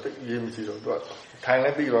ဆိုတော့တိတ်ရေးမရှိတော့သူကထိုင်လ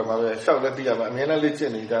ည်းပြီးပါမှာပဲရှောက်လည်းပြီးရမှာအမြဲတမ်းလေ့ကျ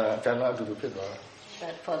င့်နေကြတာအကျဉ်းအတူတူဖြစ်သွားတာ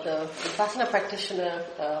That for the Vipassana practitioner,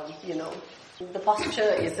 the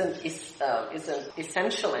posture isn't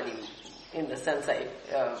essential anymore. In the sense that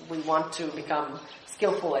we want to become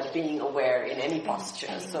skillful at being aware in any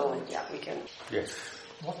posture. So yeah, we can. Yes.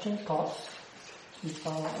 Watching thoughts is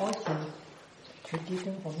always a tricky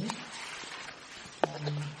thing for me.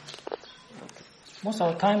 Most of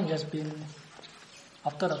the time, it has been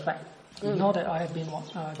after the fact. You know that I have been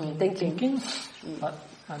thinking, but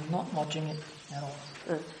I'm not watching it at all.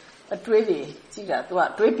 အတွေးတွေကြည့်တာ तू က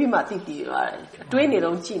တွေးပြီးမှသိတည်သွားတယ်အတွေးနေ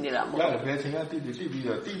တော့ကြည့်နေတာမဟုတ် ဘယ်ချိန်ကတိပြီး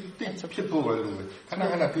တော့တိဖြစ်ဖို့ပဲလို့ခဏ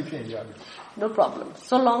ခဏဖြစ်ရပြီ No problem.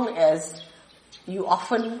 So long as you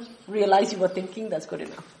often realize you were thinking, that's good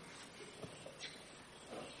enough.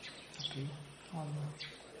 Okay.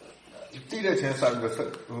 တိတဲ့ချိန်စားပြီး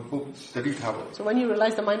သတိထားဖို့ So when you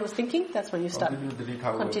realize the mind was thinking, that's when you start သတိ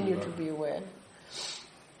ထားဖို့ continue to be aware.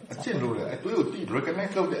 အကျင့်လို့လေအတွေးကိုတိ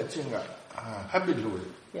recognize လုပ်တဲ့အကျင့်ကhabit လို့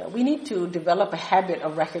Yeah, we need to develop a habit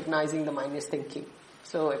of recognizing the mind is thinking.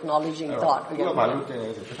 So acknowledging thought. Again.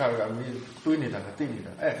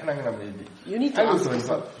 You need to ask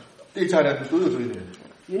yourself.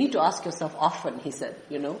 You need to ask yourself often, he said,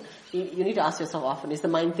 You need to ask yourself often, is the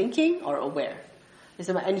mind thinking or aware?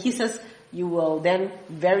 And he says, you will then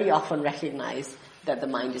very often recognize that the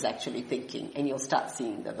mind is actually thinking, and you'll start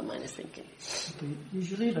seeing that the mind is thinking. Okay.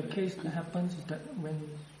 Usually the case that happens is that when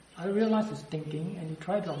I realize it's thinking and you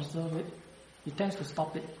try to observe it, it tends to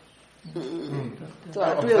stop it. So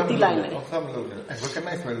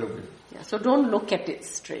so don't look at it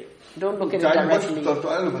straight. Don't look at it directly.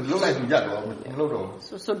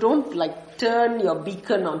 So don't turn your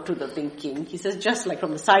beacon onto the thinking. He says just like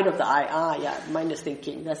from the side of the eye, mind is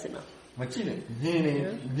thinking, that's enough.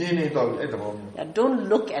 Yeah, don't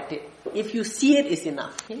look at it. If you see it, it's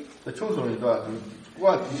enough. Okay?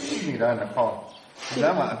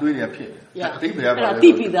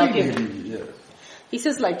 He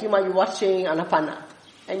says you might be watching Anapana.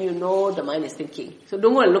 and you know the mind is thinking. So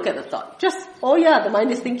don't go and look at the thought. Just, oh yeah, the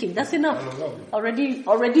mind is thinking. That's enough.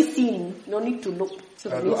 Already seen. No need to look. So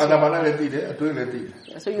you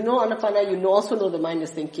know anapana, you also know the mind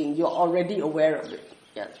is thinking. You're already aware of it.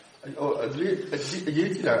 Yeah. The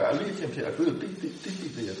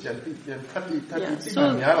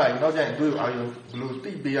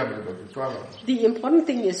important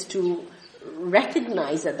thing is to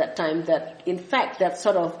recognize at that time that in fact that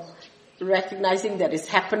sort of recognizing that it's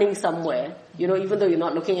happening somewhere, even though you're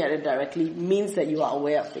not looking at it directly, means that you are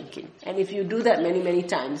aware of thinking. And if you do that many, many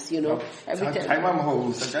times, every time.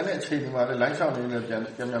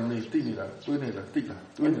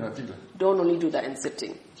 Don't only do that in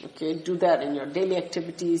sitting. Okay? Do that in your daily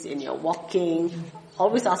activities, in your walking.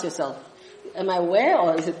 Always ask yourself, am I aware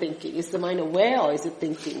or is it thinking? Is the mind aware or is it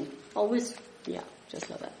thinking? Always, just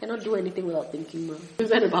like that. Cannot do anything without thinking. The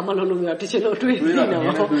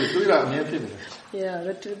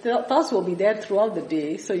thoughts will be there throughout the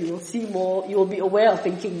day, so you will see more, you will be aware of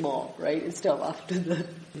thinking more, right? Instead of after the...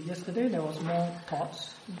 Yesterday there was more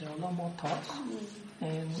thoughts. There were a lot more thoughts.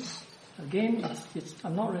 And again,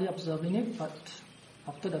 I'm not really observing it, but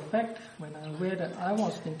after the fact, when I'm aware that I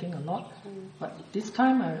was thinking a lot, but this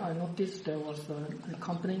time I noticed there was an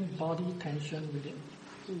accompanying body tension with it.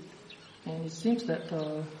 And it seems that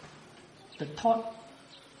the thought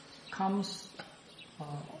comes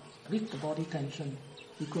with the body tension.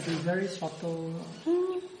 It could be very subtle.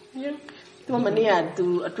 Yeah. သူမနေ့ကသူ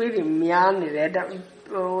အတွေးတွေများနေတယ်ဒါ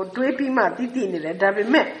တွေးပြီးမှတည်တည်နေတယ်ဒါပေ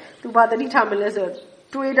မဲ့သူဘာတတိထားမလဲဆို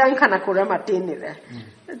တွေးတိုင်းခန္ဓာကိုယ်ထဲမှာတင်းနေတယ်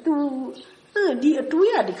သူဒီအတွေး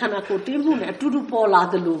ရဒီခန္ဓာကိုယ်တင်းမှုနဲ့အတူတူပေါ်လာ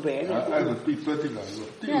တယ်လို့ပဲတဲ့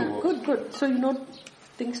Yeah, good. So you know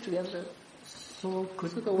things together. So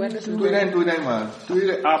the awareness is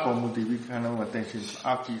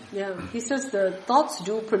Yeah, he says the thoughts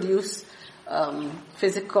do produce have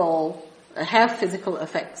physical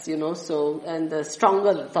effects, so, and the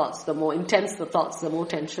stronger the thoughts, the more intense the thoughts, the more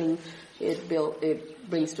tension it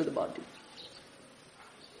brings to the body.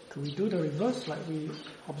 Can we do the reverse? Like we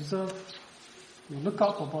observe, we look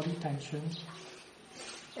out for body tension.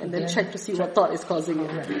 And then check to see what thought is causing it.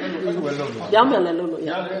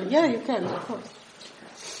 Yeah, you can, of course.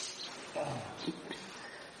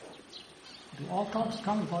 Do all thoughts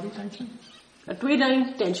come with body tension? A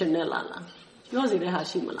tweedine tension nelala. Yours is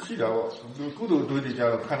hashimala.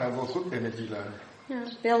 Yeah,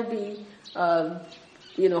 there'll be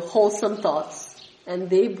wholesome thoughts, and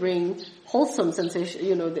they bring wholesome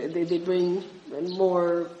sensation. They bring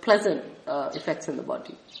more pleasant effects in the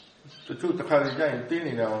body.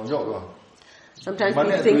 Sometimes we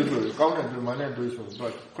think.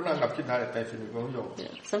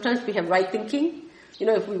 Sometimes we have right thinking.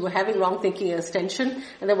 If we were having wrong thinking as tension,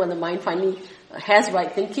 and then when the mind finally has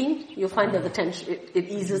right thinking, you'll find that the tension it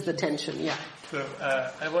eases the tension. Yeah. So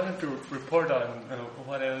I wanted to report on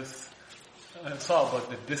what I saw about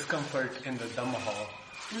the discomfort in the Dhamma hall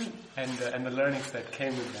and the learnings that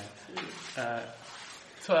came with that.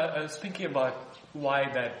 So I was thinking about why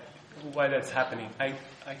that's happening. I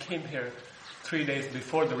came here 3 days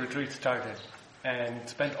before the retreat started and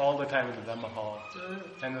spent all the time in the Dhamma hall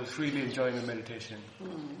and was really enjoying the meditation.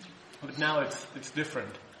 But now it's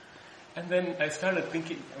different. And then I started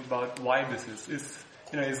thinking about why this is.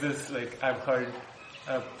 Is this like I've heard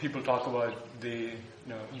people talk about the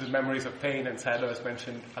memories of pain, and Sayadaw has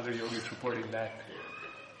mentioned other yogis reporting that.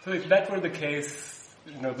 So if that were the case,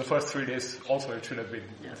 the first 3 days also it should have been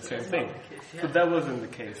the same thing. But that wasn't the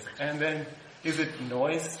case. And then is it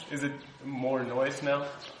noise? Is it more noise now?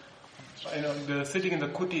 The sitting in the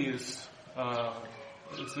kuti is a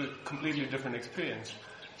completely different experience.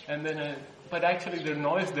 And then, but actually the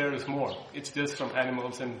noise there is more. It's just from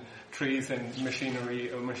animals and trees and machinery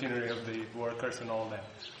of the workers and all that.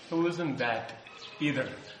 So it wasn't that either.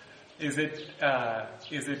 Is it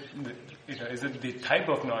the type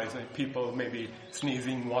of noise, like people maybe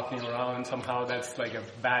sneezing, walking around, somehow that's like a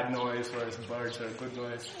bad noise, whereas birds are a good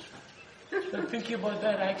noise? I'm thinking about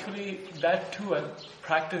that, actually, that too, I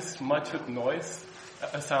practice much with noise,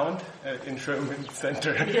 a sound in Shwe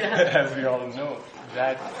Center, as we all know.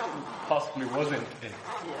 That possibly wasn't it.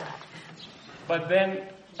 Yeah. But then,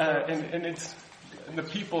 and it's, the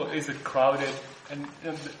people, is it crowded? And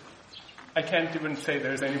I can't even say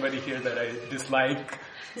there's anybody here that I dislike,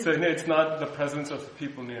 so it's not the presence of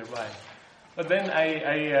people nearby. But then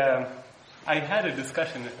I had a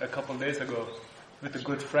discussion a couple of days ago with a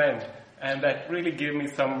good friend, and that really gave me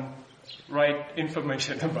some right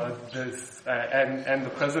information about this, and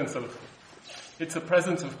the presence of, it's the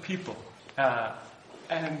presence of people.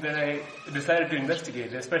 And then I decided to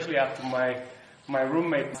investigate, especially after my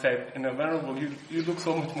roommate said, Venerable, you look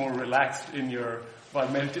so much more relaxed while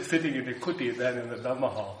sitting in the kuti than in the Dhamma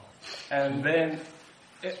hall. And then,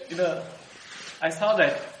 I saw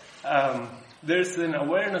that there's an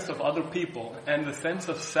awareness of other people, and the sense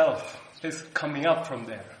of self is coming up from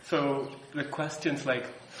there. So the questions like,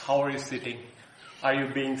 how are you sitting? Are you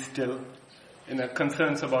being still?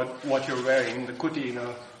 Concerns about what you're wearing. The kuti,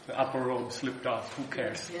 the upper robe slipped off. Who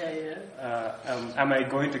cares? Am I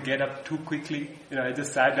going to get up too quickly? I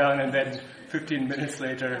just sat down and then 15 minutes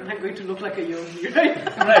later. Am I going to look like a yogi, right?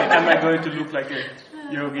 Right. Am I going to look like a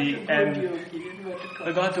yogi? And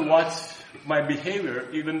I got to watch my behavior,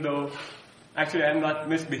 even though actually I'm not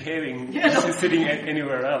misbehaving, sitting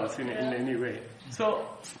anywhere else in any way. So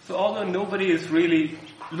although nobody is really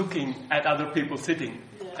looking at other people sitting,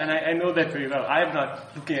 and I know that very well, I'm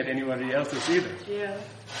not looking at anybody else's either. Yeah.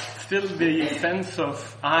 Still, the sense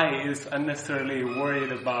of I is unnecessarily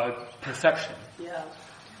worried about perception. Yeah.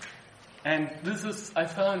 And I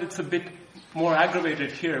found it's a bit more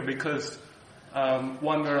aggravated here because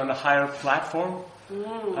one, we're on a higher platform,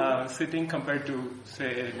 sitting compared to,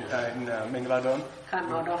 say, in Mingladon. Can't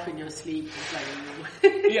nod off in your sleep.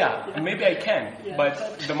 Like yeah, maybe I can,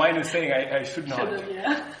 but the mind is saying I should not.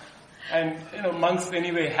 And monks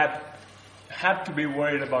anyway have to be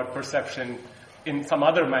worried about perception in some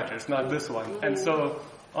other matters, not this one. And so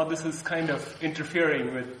this is kind of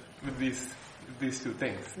interfering with these two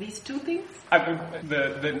things. These two things?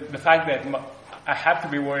 The fact that I have to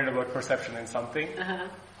be worried about perception in something,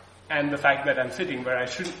 and the fact that I'm sitting where I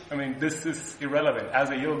shouldn't. This is irrelevant. As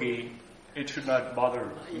a yogi, it should not bother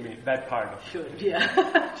me, that part of it. Should,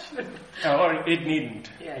 yeah. Should. Or it needn't.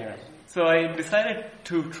 Yeah. So I decided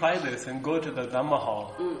to try this and go to the Dhamma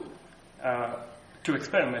hall to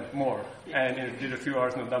experiment more. And did a few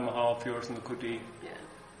hours in the Dhamma hall, a few hours in the kuti,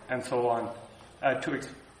 and so on.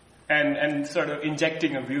 And sort of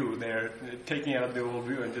injecting a view there, taking out the old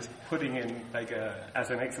view and just putting in as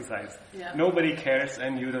an exercise. Yeah. Nobody cares,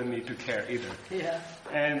 and you don't need to care either. Yeah.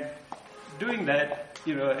 And doing that,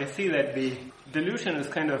 I see that the delusion is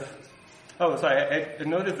kind of. I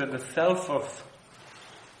noticed that the self of.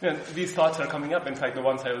 These thoughts are coming up, in fact, the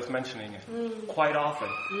ones I was mentioning quite often.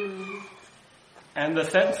 And the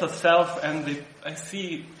sense of self I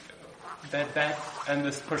see that and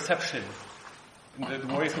this perception, the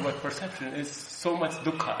voice about perception is so much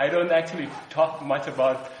dukkha. I don't actually talk much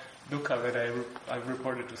about dukkha when I've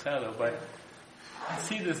reported to Sayadaw, but I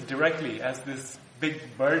see this directly as this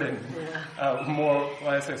big burden more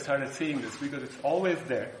as I started seeing this, because it's always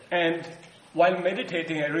there. And while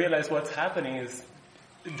meditating, I realized what's happening is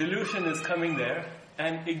delusion is coming there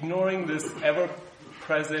and ignoring this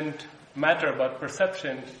ever-present matter about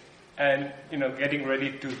perception and, getting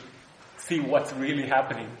ready to see what's really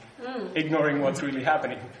happening, ignoring what's really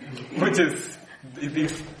happening, which is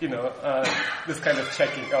this, this kind of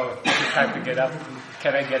checking, it's time to get up,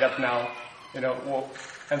 can I get up now,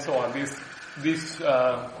 and so on. These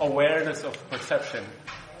awareness of perception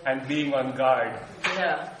and being on guard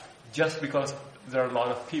just because there are a lot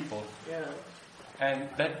of people. Yeah. And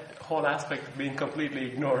that whole aspect being completely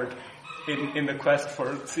ignored in the quest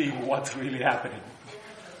for seeing what's really happening.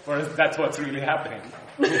 Whereas that's what's really happening.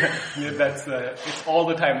 It's all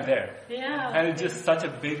the time there. Yeah. And it's just such a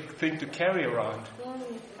big thing to carry around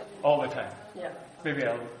all the time. Yeah. Maybe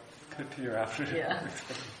I'll continue after. Yeah.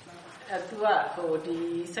 သူကဒီ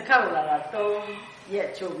စကောက်လာတာ3ရက်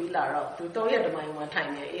ချုပ်ပြီးလာတော့သူ3ရက်တမိုင်မှာထိုင်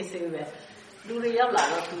နေအေးဆေးပဲလူတွေရောက်လာ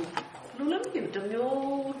တော့သူလူလည်းမဖြစ်တ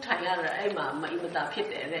မျိုးထိုင်ရတယ်အဲ့မှာမအီမတာဖြစ်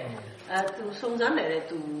တယ်တဲ့သူစုံစမ်းတယ်တဲ့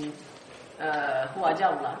သူဟို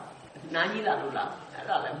ကြောက်လားနားကြီးလာလို့လားအဲ့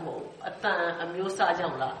ဒါလည်းမဟုတ်အတန်အမျိုးစားကြော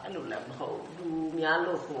က်လားအဲ့လိုလည်းမဟုတ်လူများ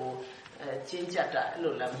လို့ဟိုကျင်းကြတာအဲ့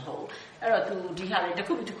လိုလည်းမဟုတ်အဲ့တော့သူဒီဟာတွေတစ်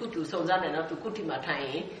ခုသူစုံစမ်းတယ်နော်သူကုတိမှာထိုင်ရ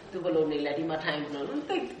င်သူဘယ်လိုနေလဲဒီမှာထိုင်ဘယ်လို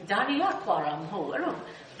သိဒါတွေကခွာတာမဟုတ်အဲ့တော့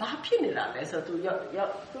ဘာဖြစ်နေတာလဲဆိုတော့သူ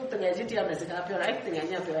သူတကယ်ချင်းတရားနဲ့စကားပြောတယ်အဲ့တကယ်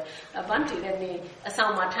ညပြောအပန်းတည်တဲ့နေအဆော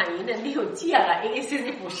င်မှာထိုင်ရင်လည်းနေကိုကြည့်ရတာအေးအေးဆေး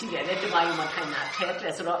ဆေးပိုရှိတယ်လေဒီမှာယူမှာထိုင်တာထဲတ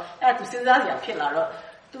ယ်ဆိုတော့အဲ့သူစဉ်းစားစရာဖြစ်လာတော့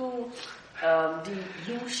သူဒီ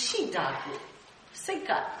လူရှိတာကိုစိတ်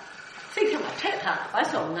ထဲမှာထည့်ထားဘာ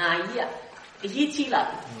လို့ငါကြီးကအရေးကြီးလာ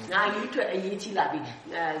ငါကြီးအတွက်အရေးကြီးလာပြီ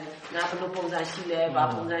ငါဘယ်လိုပုံစံရှိလဲဘာ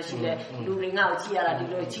ပုံစံရှိလဲလူတွေငါ့ကိုကြည့်ရတာဒီ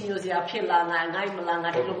လိုချင်းညိုစရာဖြစ်လာငါမလားငါ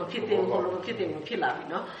ဒီလိုမဖြစ်သေးဘူးလို့မဖြစ်သေးဘူးဖြစ်လာပြီ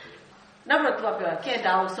နော်နောက်တော့သူကပြောကဲ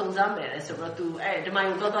ဒါကိုစုံစမ်းမယ်ဆိုတော့သူဓမ္မ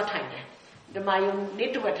ယုံတော့ထိုင်တယ်ဓမ္မယုံနေ့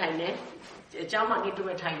တစ်ဝက်ထိုင်တယ်အเจ้าမနေ့တစ်ဝ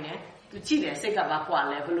က်ထိုင်တယ်သူကြည့်တယ်စိတ်ကဘာကွာ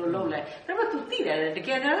လဲဘယ်လိုလုပ်လဲဒါပေမဲ့သူသိတယ်တက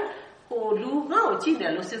ယ်တမ်းဟိုလူငါ့ကိုကြည့်တ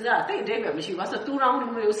ယ်လို့စဉ်းစားတိတ်အတိတ်ပဲမရှိဘူးဆိုတော့သူတောင်လူ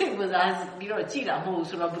တွေကိုစိတ်ဝင်စားပြီးတော့ကြည့်တာမဟုတ်ဘူး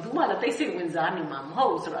ဆိုတော့ဘယ်သူမှလည်းတိတ်စိတ်ဝင်စားနေမှာမဟု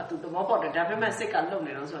တ်ဘူးဆိုတော့သူသဘောပေါက်တယ်ဒါပေမဲ့စိတ်ကလုံ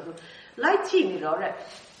နေတော့ဆိုတော့သူ Light tea, right?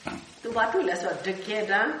 To what we less or decade,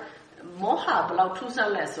 Moha, below 2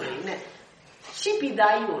 sun less or in it. She be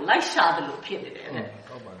that you like shadow period.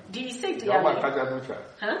 Do you say,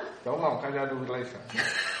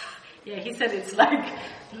 yeah, he said it's like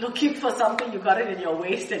looking for something, you got it in your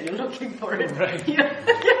waist and you're looking for it. Right.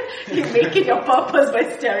 You're making your purpose by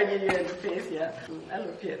staring at you in the face, yeah. I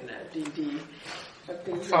look in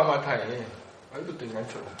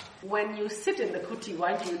When you sit in the kuti,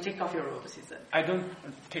 why do you take off your robes, he said? I don't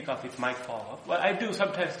take off, it might fall off. Well, I do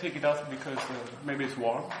sometimes take it off because maybe it's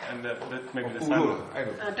warm and maybe the sun.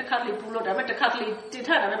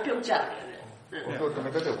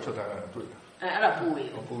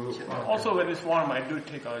 Also, when it's warm, I do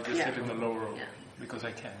take out, just sit in the low row because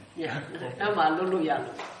I can.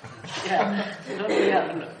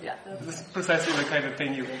 This is precisely the kind of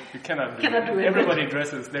thing you cannot do. Everybody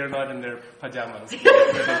dresses, they're not in their pajamas when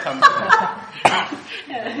they come to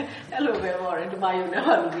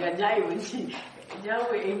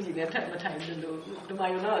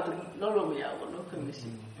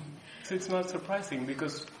So it's not surprising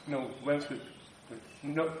because once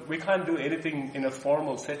we can't do anything in a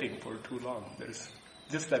formal setting for too long. There's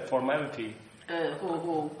just that formality.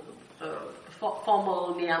 Formal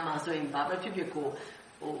niyama so in Baba Tibiko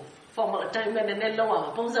formal attainment and then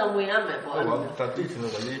lower Ponza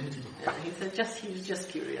he said he's just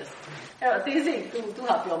curious. They say to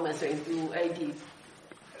have your message to 80.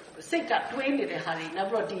 Say got 20 Harry,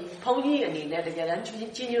 never the pony and in there together,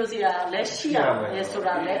 genius, less sheer, yes, or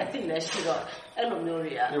I think less sheer,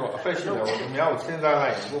 Elonoria.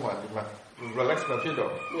 Relax my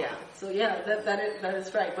pillow. Yeah, so that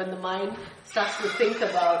is right. When the mind starts to think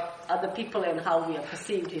about other people and how we are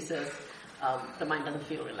perceived, he says, the mind doesn't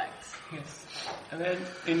feel relaxed. Yes. And then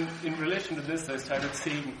in relation to this, I started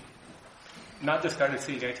seeing, not just started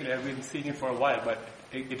seeing, actually I've been seeing it for a while, but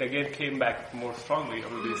it again came back more strongly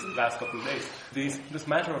over these last couple of days. This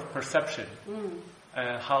matter of perception,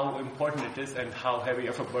 how important it is and how heavy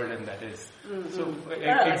of a burden that is. So,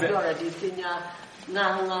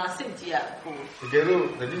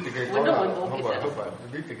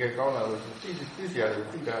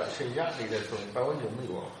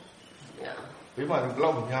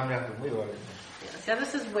 So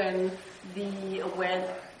this is when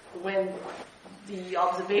the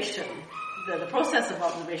observation, the process of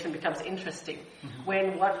observation becomes interesting.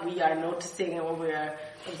 When what we are noticing and what we are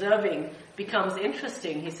observing becomes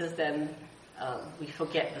interesting, he says, then we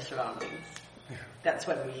forget the surroundings. Yeah. That's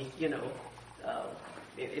when we,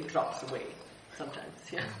 it drops away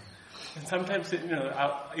sometimes. Yeah. And sometimes,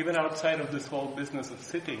 even outside of this whole business of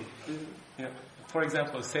sitting, for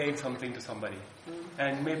example, saying something to somebody,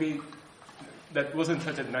 and maybe that wasn't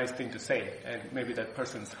such a nice thing to say, and maybe that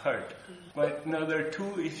person's hurt. But there are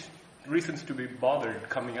two reasons to be bothered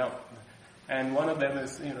coming up. And one of them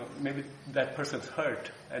is, maybe that person's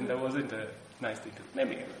hurt, and that wasn't a nice thing to.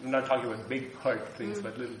 Maybe I'm not talking about big hurt things,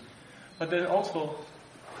 but little. But then also,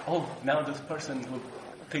 now this person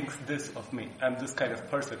thinks this of me. I'm this kind of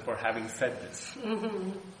person for having said this.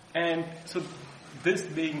 And so this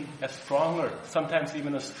being a stronger, sometimes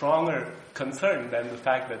even a stronger concern than the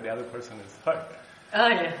fact that the other person is hurt. Oh,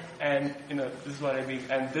 yeah. And, this is what I mean.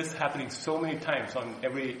 And this happening so many times on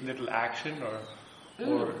every little action or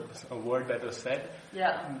a word that was said.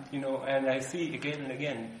 Yeah. And I see again and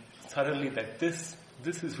again, suddenly that this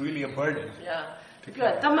is really a burden. Yeah.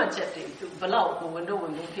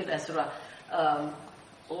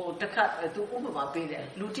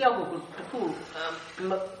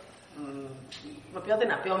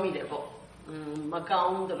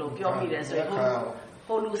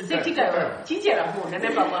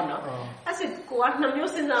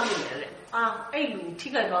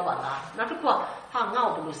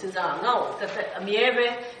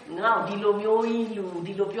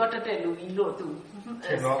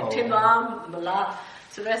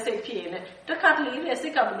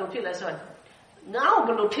 Now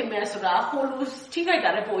below Timesra, Holus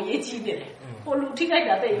Tigada for Yeti, Holu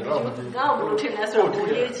Tigada, now below Timesra for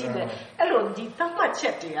Yeti, Hello, di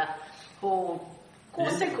Tamachetia, who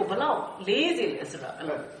Coseco below, lazy as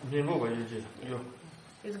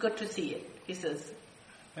it's good to see it, he says.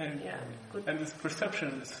 And this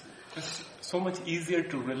perception is so much easier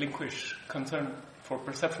to relinquish concern for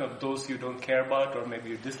perception of those you don't care about or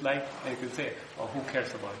maybe you dislike, and you can say, who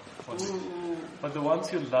cares about it? But the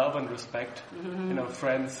ones you love and respect,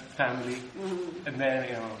 friends, family, and then,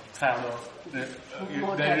 Sayadaw,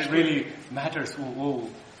 that it really matters.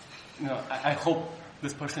 I hope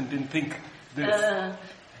this person didn't think this.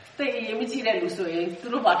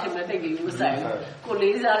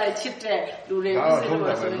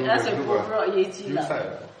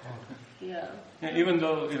 Yeah. Even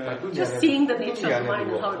though just seeing the nature of the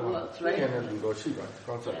mind and how it works, right?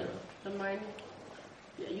 The mind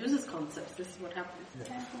uses concepts. This is what happens.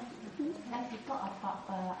 Like we talk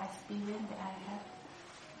about experience that I have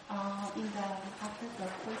after the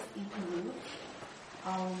first interview.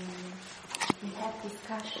 We had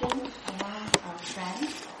discussion among our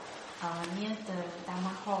friends near the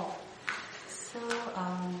Dhamma hall. So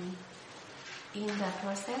in the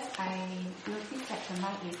process, I noticed that the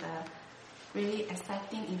mind is really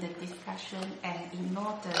exciting in the discussion and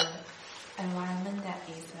ignore the environment that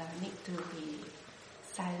is need to be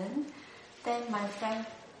silent. Then my friend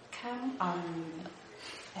come and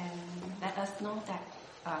let us know that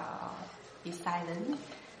is silent.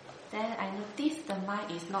 Then I noticed the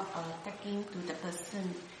mind is not attacking to the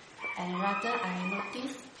person, and rather I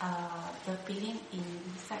notice the feeling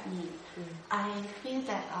inside me. I feel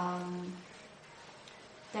that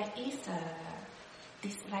there is a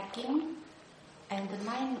disliking, and the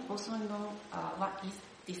mind also know what is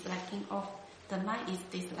disliking of. The mind is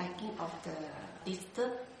disliking of the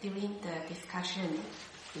disturb during the discussion.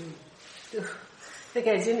 တက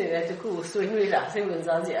ယ်ချင်းနေတဲ့တခုကိုဆွေးနွေးတာစိတ်ဝင်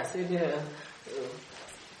စားစရာဆွေးနွေး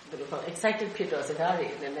ဘယ်လိုခေါ် excited ဖြစ်တော့စကားတွေ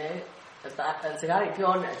နည်းနည်းစကားတွေ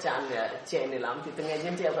ပြောနေအကြမ်းနေကျယ်နေလားမသိတကယ်ချ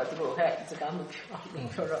င်းတယောက်ကသူတို့ဟဲ့စကားမ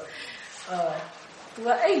ပြောတော့သူက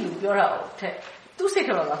အဲ့လူပြောတာကိုထက်သူစိတ်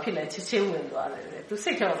ထဲမှာဘာဖြစ်လဲချစ်ချင်းဝင်သွားတယ်သူ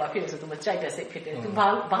စိတ်ထဲမှာဘာဖြစ်လဲဆိုသူမကြိုက်တဲ့စိတ်ဖြစ်တယ်သူ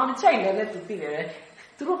ဘာမကြိုက်လဲနဲ့သူသိတယ်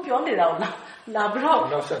သူတို့ပြောနေတာကိုလာပြီးတော့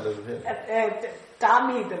နောက်ဆက်တယ်လို့ဖြစ်တား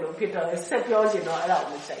မိတယ်လို့ဖြစ်တော့ဆက်ပြောချင်တော့အဲ့ဒါ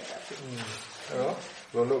ကိုမကြိုက်တာဖြစ်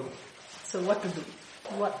So what to do?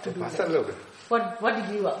 What to do? What did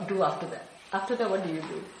you do after that? After that, what do you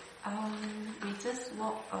do? We just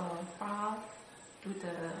walk far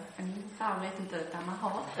away to the Dhamma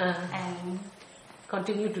hall and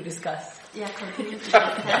continue to discuss. Yeah, continue to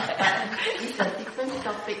discuss. It's a different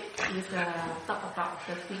topic. It's talk about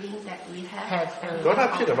the feeling that we have. တော့တာ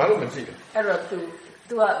ဖြစ်တယ်ဘာလို့မကြည့်လဲအဲ့တော့သူ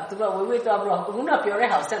ကဝေဝေးသွားပြီးတော့ခုနပြောတဲ့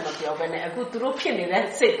ဟာဆက်မပြောဘဲနဲ့အခုသူတို့ဖြစ်နေတဲ့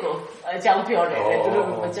စိတ်ကိုအကြောင်းပြောတယ်သူတို့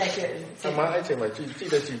မကြိုက်တဲ့စိတ်အချိန်မှာကြည့်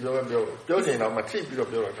တဲ့ကြည့်ပြောချင်တော့မကြည့်ပြီးတော့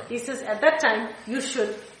ပြောတာ He says at that time you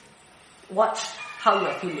should watch how you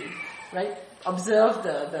are feeling, right? Observe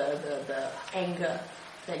the anger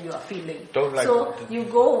that you are feeling. So you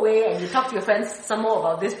go away and you talk to your friends some more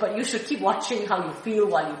about this, but you should keep watching how you feel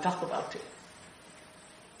while you talk about it.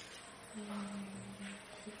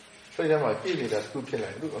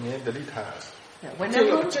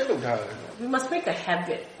 We must make a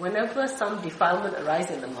habit. Whenever some defilement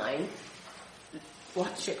arises in the mind,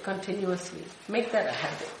 watch it continuously. Make that a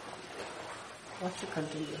habit. Watch it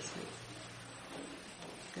continuously.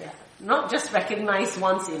 Yeah. Not just recognize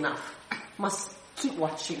once enough. Must keep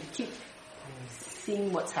watching, keep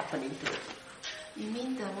seeing what's happening to it. You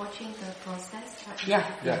mean the watching the process? Yeah,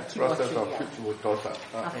 keep process watching.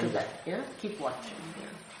 After that, keep watching.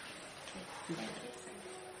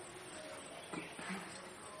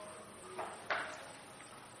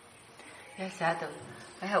 Yes, Sayadaw.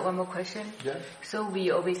 I have one more question. Yes. So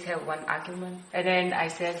we always have one argument, and then I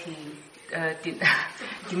said he did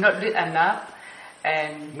not read enough,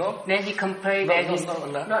 and then he complained that he's not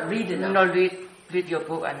read enough. Not read your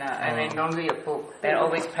book enough, and then don't read your book, and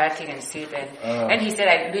always practice and sit, and he said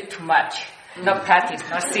I read too much. Not practice,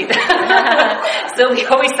 not sit. So we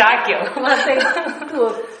always argue.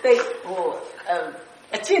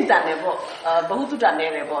 အချင်းတန်တယ်ပေါ့ဘဟုတုတနေ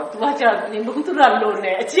တယ်ပေါ့သူကကျတော့ဘဟုတုတလုံး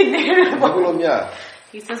နဲ့အချင်းနေတယ်ပေါ့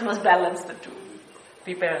He says must balance the two.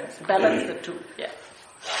 Be balanced. Balance the two. Yeah.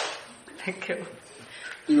 Thank you.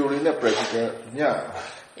 Theory နဲ့ practical ည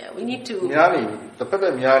Yeah, we need to များနေတစ်ဖက်သ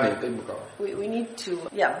က်များနေတိတ်မကောင်း We need to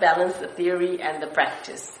balance the theory and the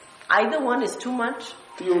practice. Either one is too much.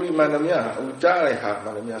 Theory မှန်တယ်များကြားရတဲ့ဟာမှ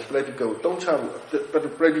န်တယ်များ practical ကိုတုံးချ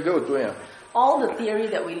ဖို့ practical ကိုတွင်းရ All the theory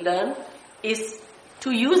that we learn is to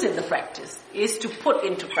use in the practice, is to put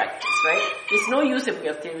into practice, right? It's no use if we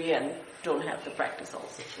have theory and don't have the practice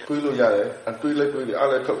also. တွေးလို့ရတယ်အတွေးလိုက်တွေးအား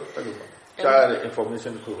လည်းထုတ်အဲ့လိုပါကြားရတဲ့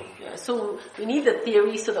information ကို Yeah, so we need the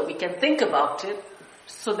theory so that we can think about it,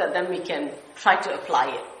 so that then we can try to apply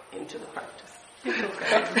it into the practice.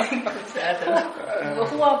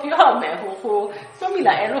 ဟိုပြောမယ်ဟိုတော့မိ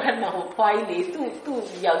လာအဲ့လိုဟဲ့မှာဟိုဖွားကြီးလေသူ့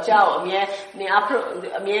ယောက်ျားကိုအမြဲနေ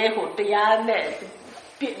အမြဲဟိုတရားနဲ့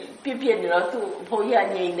ပြနေတော့သူ့ဖိုးရ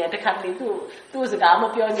ငိမ့်နေတခါလေသူ့စကားမ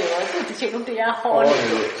ပြောချင်တော့သူ့တစ်ချိန်လုံးတရားဟော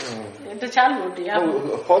နေတခြားလူတရား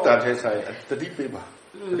ဟောတာတဲ့ဆိုင်တတိပေးပါ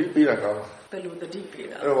တတိပေးတာကောင်းပါဘယ်လိုတတိပေး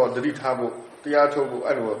တာအဲ့တော့တတိထားဖို့တရားထုတ်ဖို့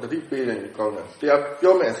အဲ့လိုတတိပေးတယ်ကောင်းတယ်တရား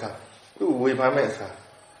ပြောမယ်အစားသူ့ဝေဖန်မယ်အစား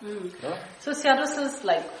So Sayadaw says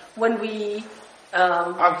like when we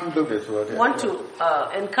want to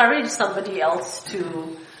encourage somebody else to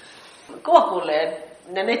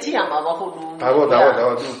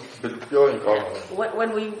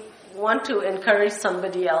When we want to encourage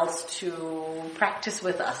somebody else to practice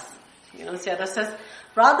with us, Sayadaw says,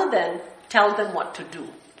 rather than tell them what to do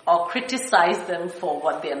or criticize them for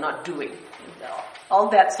what they are not doing, all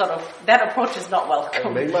that that approach is not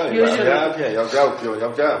welcome. Usually.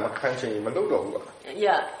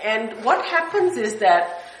 Yeah, and what happens is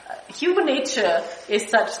that human nature is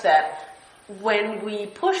such that when we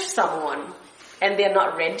push someone and they're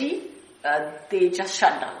not ready, they just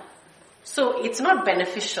shut down. So it's not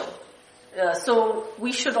beneficial. So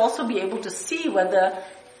we should also be able to see whether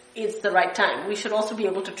it's the right time. We should also be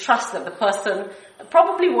able to trust that the person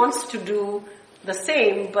probably wants to do the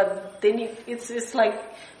same, but it's like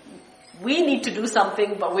we need to do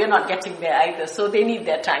something, but we're not getting there either. So they need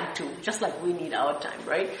their time too, just like we need our time,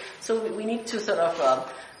 right? So we need to sort of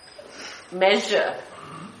measure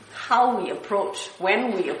how we approach,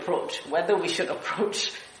 when we approach, whether we should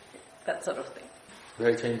approach, that sort of thing.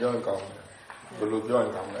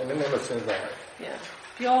 Yeah.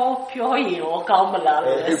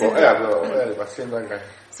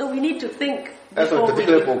 So we need to think before we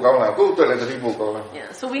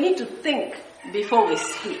So we need to think before we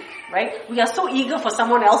speak, right? We are so eager for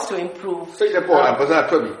someone else to improve. And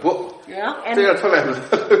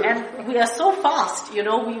we are so fast, we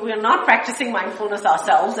are not practicing mindfulness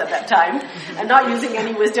ourselves at that time and not using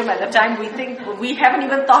any wisdom at the time. We think we haven't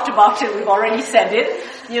even thought about it, we've already said it,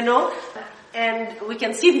 and we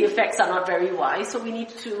can see the effects are not very wise, so we need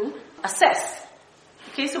to assess.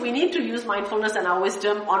 Okay, so we need to use mindfulness and our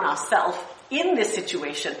wisdom on ourselves in this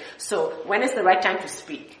situation. So when is the right time to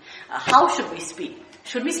speak? How should we speak?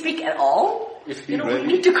 Should we speak at all? Is he ready? We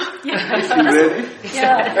need to go. Yeah. Is he ready?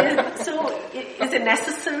 So is it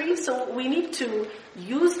necessary? So we need to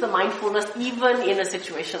use the mindfulness even in a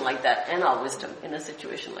situation like that, and our wisdom in a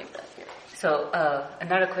situation like that. Yeah. So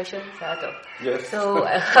another question, Sayadaw. Yes. So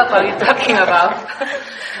how about you talking about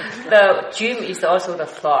the dream is also the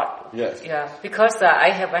thought? Yes. Yeah, because I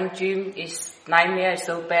have one dream is nightmare is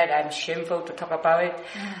so bad I'm shameful to talk about it.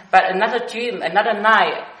 But another dream, another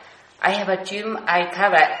night, I have a dream. I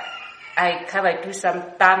do some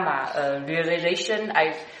Dhamma realization.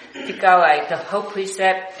 I figure out the whole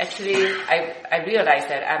precept. Actually, I realize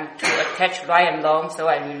that I'm too attached right and wrong, so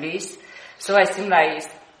I release. So I think like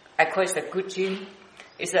I call it a good dream.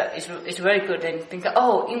 It's very good. And think,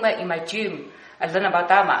 in my dream, I learn about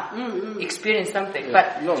Dhamma, experience something. Yeah,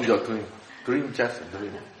 but not your dream. Dream just a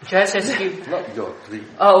dream. Just a dream. Not your dream.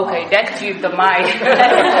 Oh, okay. That dream, the mind.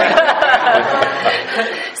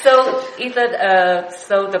 So either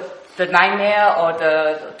the nightmare or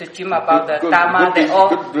the dream about the Dhamma, they all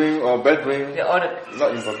good dream or bad dream. They all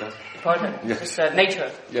not important. Yes. It's nature.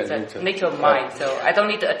 Yeah, it's nature of mind. So I don't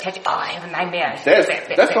need to attach. I have a nightmare.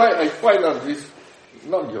 That's why I find out this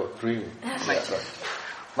not your dream.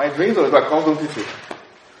 My dreams are about 高中之前。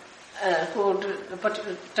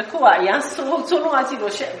တခုကအရန်ဆိုးလုံးကြည့်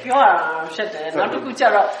လို့ပြောရတာဖြစ်တယ်နောက်တစ်ခုကျ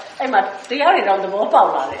တော့အဲ့မှာတရားတွေတော့သဘောပေါက်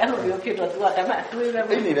လာတယ်အဲ့လိုမျိုးဖြစ်တော့ तू ကဒါမှအတွေးပဲ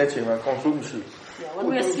အဲ့နေတဲ့အချိန်မှာ control မရှိဘူး when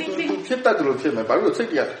we are sleeping ဖြစ်တတ်တယ်လို့ဖြစ်မယ်ဘာလို့စိတ်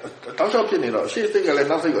ကတောက်လျှောက်ဖြစ်နေတော့ရှေ့စိတ်ကလည်း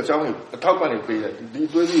နောက်စိတ်ကိုအကြောင်းကိုအထောက်ပံ့နေပေးတယ်ဒီ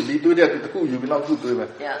တွေးပြီးဒီတွေးတဲ့တခုယူပြီးနောက်ခုတွေးမယ်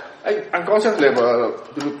အဲ့ unconscious level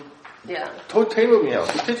သူ Yeah.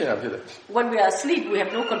 When we are asleep, we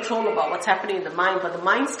have no control about what's happening in the mind, but the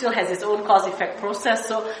mind still has its own cause-effect process.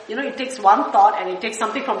 So, it takes one thought and it takes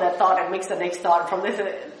something from that thought and makes the next thought, from this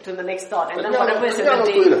to the next thought, and then whatever is in the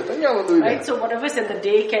day, right? So whatever is in the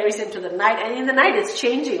day carries into the night, and in the night it's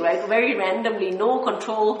changing, right? Very randomly, no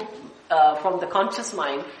control from the conscious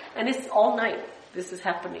mind, and it's all night. This is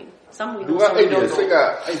happening. Some we know, some we don't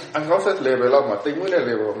know. Unconscious level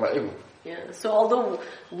Yeah. So although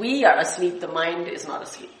we are asleep, the mind is not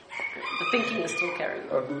asleep. The thinking is still carrying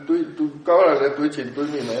on.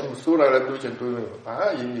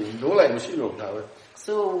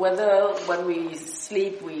 So whether when we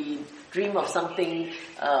sleep we dream of something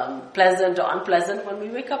pleasant or unpleasant, when we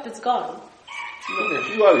wake up it's gone.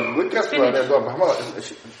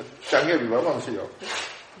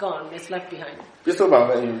 Gone, it's left behind.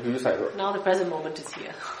 Now the present moment is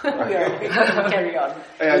here. We are carry on.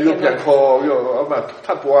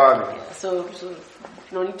 So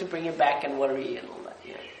no need to bring it back and worry and all that.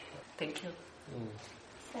 Yeah. Thank you.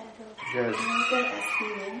 Yes. Another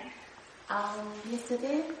experience.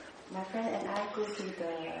 Yesterday, my friend and I go to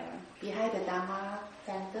behind the Dhamma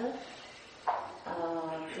center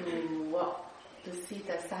to walk to see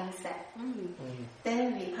the sunset. Then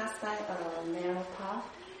we passed by a narrow path.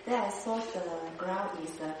 Then I saw the ground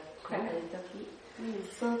is cracked a little bit.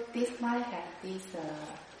 So this mind had this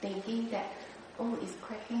thinking that, oh, it's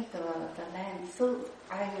cracking the land, so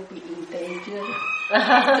I will be in danger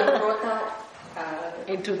to go down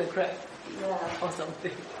into the crack. Yeah. Or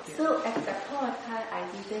something. Yeah. So at that point of time, I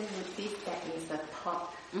didn't notice that is a thought.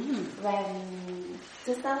 When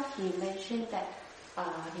just now he mentioned that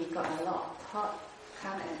he got a lot of thought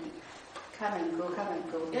come and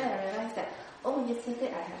go. Then I realized that, oh, yesterday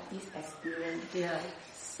I had this experience. Yeah.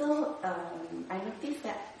 So I noticed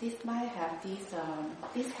that this mind have this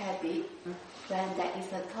habit. When there is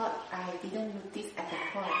a thought, I didn't notice at the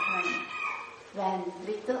point of time. When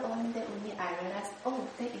later on, that only I realized, oh,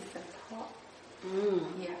 that is the thought.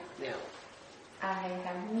 Yeah. I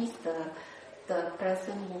have missed the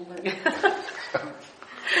present moment.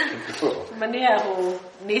 မနေ့ကဟို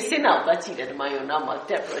နေစင်းတော့ကြည့်တယ်ဓမ္မယုံနောက်မှာ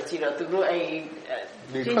တက်ပြီးကြည့်တော့သူတို့အဲ့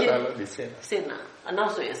နေထွက်လာလို့နေစင်းတာအနော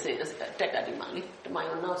က်ဆိုရင်စင်းတက်ကဒီမှာလေဓမ္မ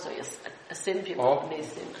ယုံနောက်ဆိုရင်အစင်းဖြစ်နေ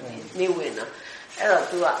စင်းနေဝင်တာအဲ့တော့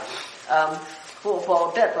သူကဟိုပေါ်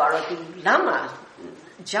တက်သွားတော့သူလမ်းမှာ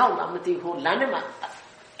ကြောက်လာမသိဟိုလမ်းထဲမှာ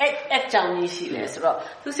အဲ့ကြောင်ကြီးရှိတယ်ဆိုတော့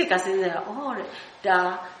သူစိတ်ကစဉ်းစားအော်ဒါ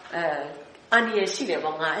အန်ဒီရရှိတယ်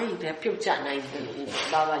ပေါ့ငါအဲ့ဒီပြုတ်ကျနိုင်တယ်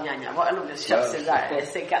ဘာညာပေါ့အဲ့လိုမျိုးရှောက်စဉ်းစားတယ်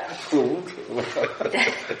စိတ်ကဟုတ်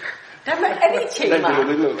ဒါပေမဲ့အဲ့ဒီချိန်မှာလ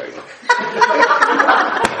ည်းလုပ်လိုက်တော့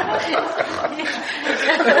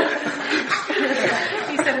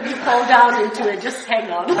He said if you fall down into it just hang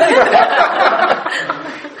on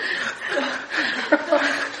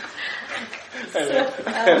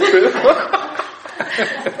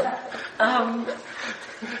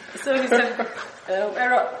so he said အဲ့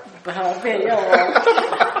တော့ဘာပဲရော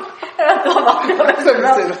အဲ့တော့ဘာပြောလဲဆို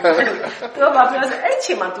တော့သူဘာပြောလဲအဲ့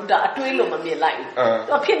ချိန်မှာသူဒါအတွေးလို့မမြင်လိုက်ဘူး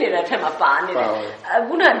သူဖြစ်နေတဲ့အထက်မှာပါနေတယ်အ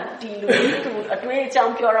ခုနဒီလူကြီးသူအတွေးအကြော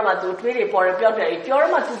င်းပြောရမှသူအတွေးတွေပေါ်တယ်ပြောတယ်ပြောရ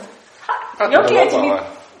မှသူရုပ်ရဲ့ကြီး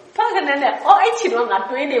ဖာကနေနဲ့အော်အဲ့ချိန်တော့ငါ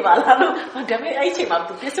တွေးနေပါလားလို့ဒါပေမဲ့အဲ့ချိန်မှာ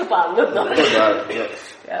သူပြစ်စပါလို့တော့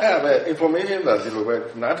အဲ့ပဲ information ဒါဒီလိုပဲ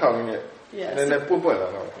နားထောင်နေYeah,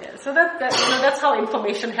 so that's how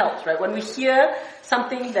information helps, right? When we hear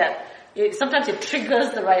something that sometimes it triggers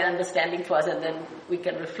the right understanding for us, and then we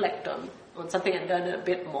can reflect on something and learn a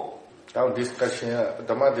bit more. Dhamma discussion, yeah,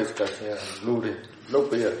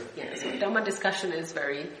 so Dhamma discussion is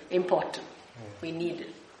very important. We need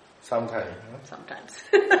it. Sometimes.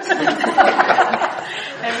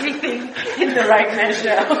 Everything in the right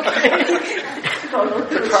measure. Okay. Follow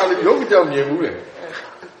through.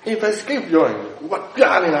 Investigate ပြောရင်ကိုကပြ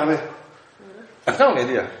နေတာပဲအဆောင်နေ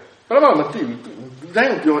သေးတာဘာမှမသိဘူးတို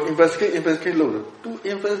င်းပြော investigate လို့သူ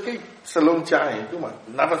investigate စလုံးကြားရင်သူမှ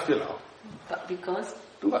nervous ဖြစ်လာအောင် But because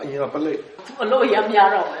သူကအရင်ကပလိတ်သူအလို့ရမ်းများ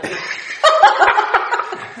တော့မယ်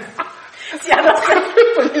ဆရာတော်ပလိ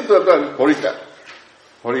တ်တော့ဘောရီက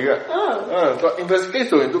သူ investigate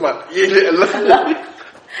ဆိုရင်သူမှရေးလေအလား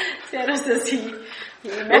ဆရာတော်စီ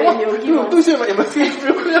met a yogi once. သူရှိမှ investigate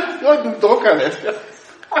ပြောသူတော့ကန်တယ်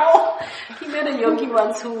Oh, he met a yogi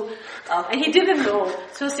once who, and he didn't know.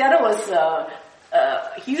 So Sayadaw was,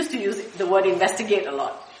 he used to use the word investigate a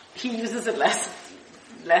lot. He uses it less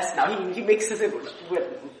now. He mixes it with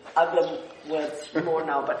other words more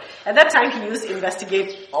now. But at that time, he used investigate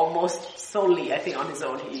almost solely, I think, on his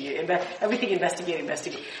own. Everything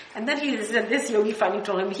investigate. And then he said this yogi finally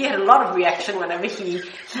told him he had a lot of reaction whenever he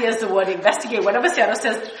hears the word investigate. Whenever Sayadaw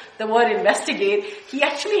says the word investigate, he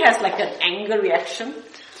actually has like an anger reaction.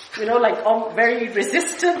 You know, like very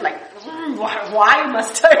resistant, like why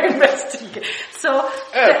must I investigate? So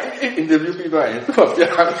interview people.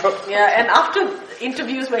 Yeah, and after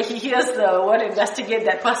interviews where he hears the word investigate,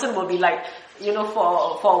 that person will be like, you know,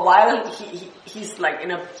 for a while he's like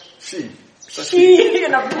in a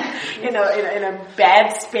in a bad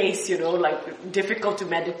space, you know, like difficult to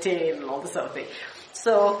meditate and all this sort of thing.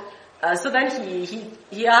 So then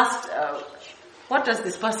he asked, what does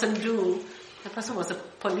this person do? The person was a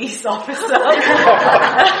police officer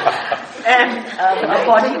and a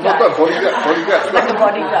bodyguard. Like a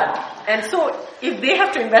bodyguard. And so if they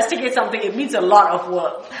have to investigate something, it means a lot of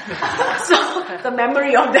work. So the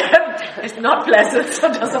memory of that is not pleasant,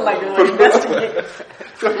 so doesn't like the word investigate.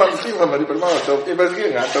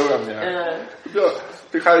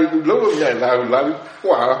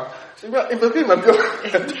 Then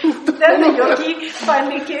the yogi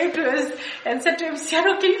finally came to us and said to him,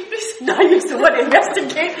 Sayadaw, can you please not use the word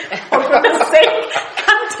investigate? For goodness sake,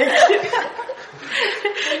 can't take it.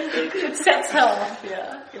 It sets her off,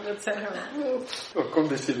 yeah. It would set her off.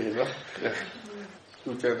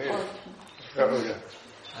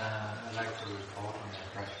 I like to report on my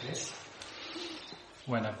practice.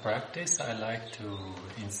 When I practice, I like to,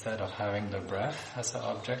 instead of having the breath as an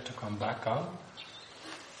object to come back on,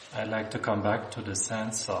 I like to come back to the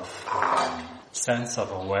sense of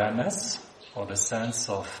awareness or the sense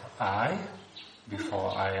of I,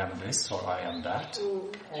 before I am this or I am that.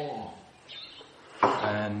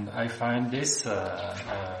 And I find this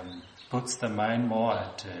puts the mind more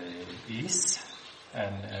at ease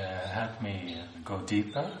and help me go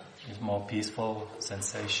deeper. It's more peaceful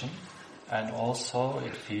sensation. And also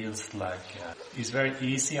it feels like it's very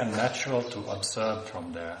easy and natural to observe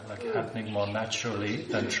from there, like happening more naturally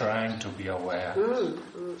than trying to be aware.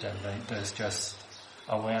 Then there's just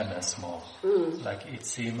awareness more. Like it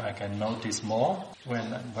seems I can notice more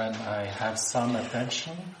when I have some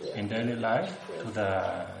attention in daily life to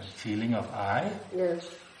the feeling of I.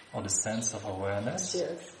 Or the sense of awareness.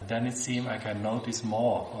 Then it seems I can notice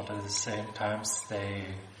more, but at the same time stay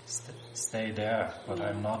there, but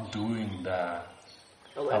I'm not doing the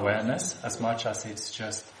awareness as much as it's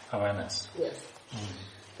just awareness. Yes.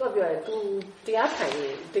 သူပြောတယ် तू တရားထိုင်ရ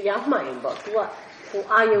င်တရားမှန်ရင်ပေါ့ तू ကဟို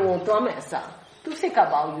အာယုံကိုတွားမယ်အစား तू စိတ်က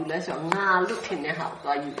ပါဘူးယူလဲဆိုတော့ငါလို့ထင်တဲ့ဟာကို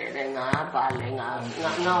တွားယူတယ်တဲ့ငါပါလဲငါ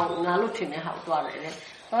လို့ထင်တဲ့ဟာကိုတွားတယ်တဲ့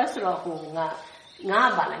ဘာလို့ဆိုတော့ဟိုငါ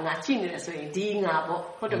ပါလဲငါကြည့်နေတယ်ဆိုရင်ဒီငါပေါ့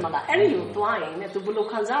ဟုတ်တယ်မလားအဲ့ဒီကိုတွားရင်လည်း तू ဘယ်လို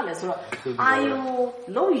ခံစားလဲဆိုတော့အာယုံ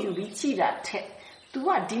လုံးယူပြီးကြည့်တာထက်तू က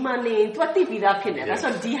ဒီမှာနေ तू တိပြီးသားဖြစ်နေတယ်ဆို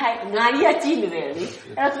တော့ဒီဟိုင်ငါကြီးကကြည့်နေတယ်လေ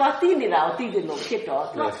အဲ့တော့ तू သိနေတာကိုသိတယ်လို့ဖြစ်တော့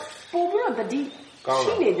तू ပို့ပြီးတော့တတိ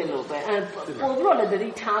ရှိနေတယ်လို့ပဲပို့ပြီးတော့လည်းတတိ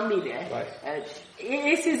ထားမိတယ်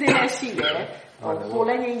အေးစစ်စစ်နဲ့ရှိတယ်ကိုလ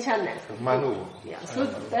ည်းငြိမ်းချမ်းတယ်မှန်လို့ yeah so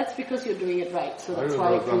that's because you're doing it right so that's why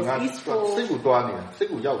it feels peaceful စိတ်ကိုတွားနေတာစိတ်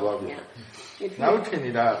ကိုရောက်သွားပြီနောက်ထင်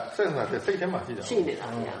နေတာစိတ်ထဲမှာရှိနေတာ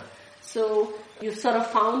yeah so you sort of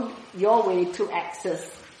found your way to access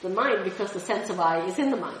the mind because the sense of I is in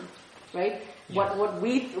the mind, right?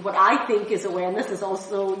 What I think is awareness is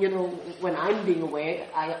also, when I'm being aware,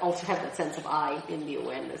 I also have that sense of I in the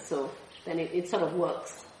awareness. So then it sort of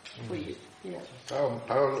works for you. Yeah.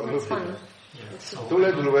 That's fine.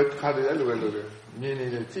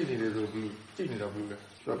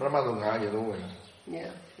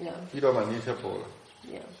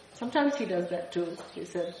 Yeah. Sometimes he does that too. He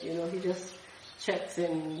said, he just checks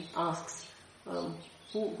and asks,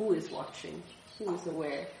 who is watching, who is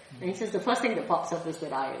aware. And he says the first thing that pops up is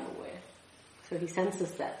that I am aware. So he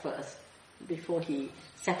senses that first before he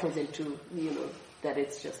settles into, that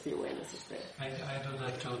it's just the awareness is there. I do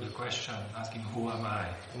that too, the question, asking who am I?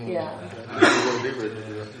 Yeah.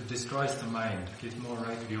 It destroys the mind, gives more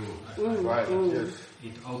right view. Right, yes.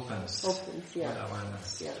 It opens yeah.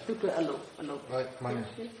 awareness. Yeah, people alone. Right,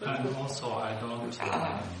 And also I don't,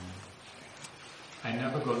 I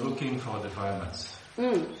never go looking for defilements.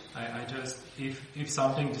 I just, if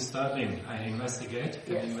something disturbing, I investigate,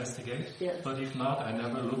 but if not, I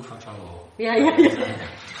never look for trouble. Yeah.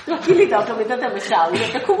 ကိလေသာကမတတ်မရှာဘူး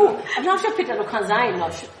တခုခုအနောက်ဆက်ဖြစ်တယ်လို့ခံစားရင်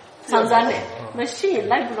တော့ခံစားတယ်မရှိရင်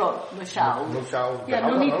လိုက်ပြီးတော့မရှာဘူး Yeah,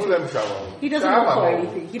 no need to. He doesn't look for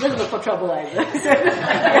anything. He doesn't look for trouble either.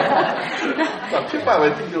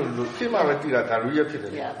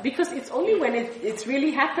 Yeah, because it's only when it's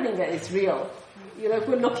really happening that it's real. If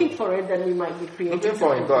we're looking for it, then we might be creating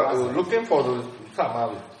something. Looking for the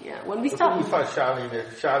yeah, when we start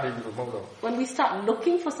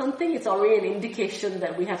looking for something, it's already an indication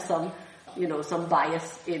that we have some bias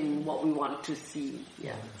in what we want to see.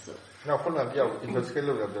 Yeah. So. Now, when I investigate,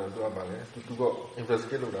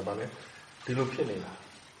 investigate. Di loဖြစ်နေတာ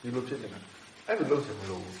အဲ့လိုလုပ်စင်မ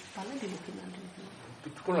လို့ဘာလဲဒီလိုဖြစ်နေတာ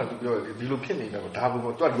ခုနကပြောတယ်ဒီလိုဖြစ်နေတာကိုဒါပေါ်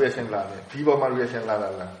တော့ reaction လာတယ်ဒီပေါ်မှာ reaction လာ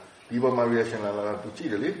လားဒီပေါ်မှာ reaction လာလားသူကြည့်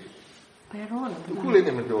တယ်လေဘယ်တော့လဲခုလေး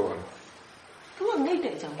နေမပြောဘူးသူကငိတ်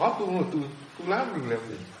တဲ့အကြောင်းဟာသူလားဘူးလဲ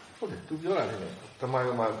ဟုတ်တယ်သူပြောတာလေတမိုင်း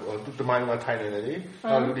မှာသူတမိုင်းမှာထိုင်နေတယ်လေ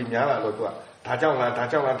လူတွေများလာတော့သူကဒါကြောင့်လား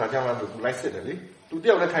သူလိုက်စစ်တယ်လေသူတ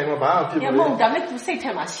ယောက်လည်းထိုင်တော့ဘာဖြစ်မလဲမဟုတ်ဒါမဲ့သူစိတ်ထဲ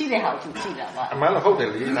မှာရှိတဲ့ဟာကိုသူကြည့်တာပါအမှန်တော့ဟုတ်တယ်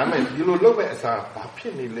လေဒါမဲ့ဒီလိုလုပ်မဲ့အစားဘာဖြ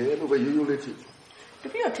စ်နေလဲလို့ပဲရိုးရိုးလေးကြည့်တ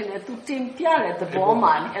ပြည့်တော့ထင်တယ်သူတင်ပြတဲ့သဘောမှ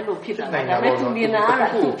အဲ့လိုဖြစ်တာဒါမဲ့သူမြင်လာတာ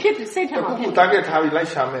သူဖြစ်စိတ်ထဲမှာဖြစ်သူ target ထားပြီးလိုက်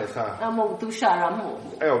ရှာမဲ့အစားမဟုတ်သူရှာတာမဟုတ်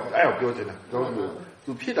အဲ့ပြောချင်တာ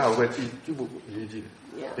သူဖြစ်တာကိုပဲကြည့်ဖို့အရေးကြီးတယ်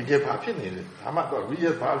တကယ်ဘာဖြစ်နေလဲဒါမှတော့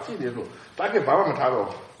real ဘာဖြစ်နေလို့ target ဘာမှမထားတော့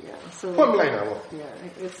so ဖွင့်လိုက်တာပေါ့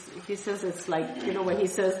he says it's like when he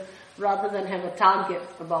says rather than have a target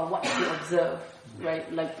about what to observe, right?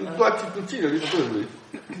 Like you to see the little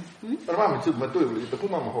but I'm to materially the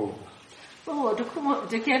Kuma hole. Oh, the Kuma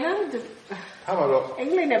the Canon how about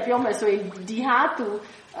England of Yoma so di hard to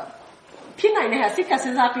Pina has sick as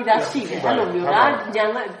up with that sheet. Hello,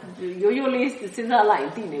 you list the Sinza line,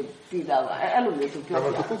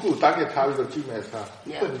 target how the achievements are.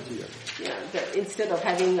 Yeah, instead of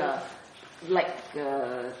having a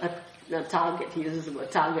target, he uses a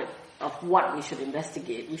target of what we should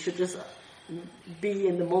investigate. We should just be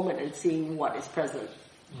in the moment and seeing what is present.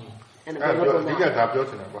 and available now.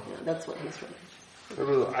 That's what he's trying.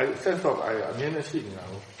 Sense of I အမြဲတမ်းရှိနေတာ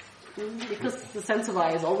ဟုတ် Because the sense of I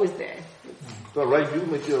is always there. So right view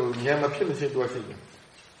မကြည့်ဉာဏ်မဖြစ်မချင်းတွားရှိတယ်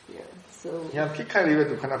Yeah. So ဉာဏ်ဖြစ်ခိုင်လေးပဲ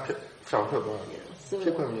သူခဏဖြစ်ရှောင်ထွက်သွားတယ် So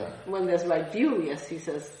when there's right view, yes, he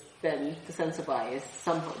says, then the sense of I is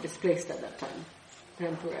somehow displaced at that time,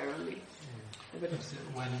 temporarily.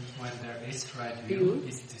 When there is right view,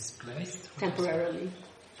 is displaced temporarily.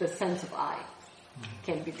 The sense of I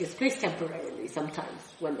can be displaced temporarily sometimes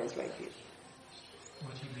when there's right view.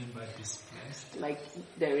 What do you mean by displaced? Like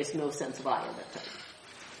there is no sense of I at that time.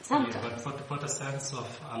 Sometimes. Yeah, but a sense of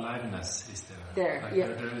aliveness is there. Like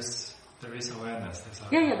there is awareness.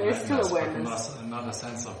 There is still awareness. But another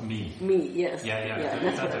sense of me. Me, yes. Yeah,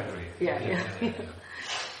 that's that right. I agree.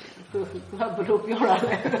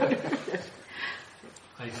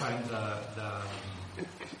 I find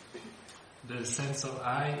the sense of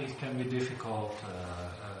I, it can be difficult,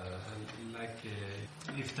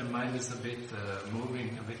 if the mind is a bit moving,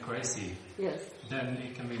 a bit crazy, yes, then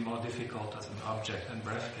it can be more difficult as an object, and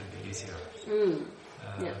breath can be easier.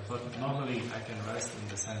 But normally I can rest in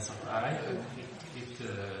the sense of I, and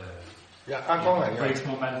it breaks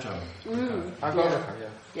momentum.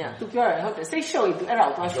 Yeah, to pure, how to say show it to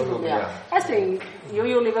error, I think you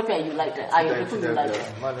live up you like that. I you like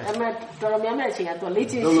that. I'm not to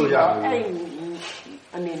let you see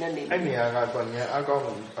အဲ့နေရာကတော့ဉာဏ်အကောင်း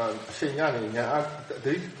အရှင်ရနေဉာ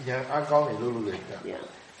ဏ်အကောင်းနေလို့လေ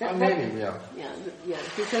Yeah,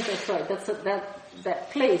 he says that's right. That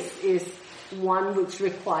place is one which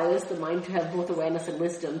requires the mind to have both awareness and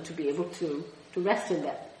wisdom to be able to rest in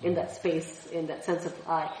that space, in that sense of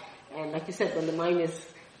I. And like you said, when the mind is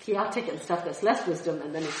chaotic and stuff, there's less wisdom, and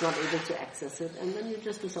then it's not able to access it, and then you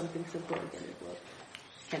just do something simple again.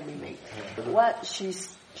 It can be made. What she's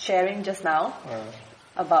sharing just now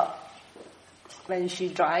about when she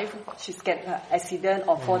drive, she's get an accident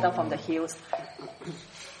or fall down from the hills.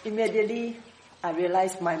 Immediately, I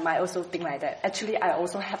realized my mind also think like that. Actually, I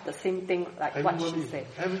also have the same thing like what she said.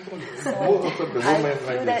 So I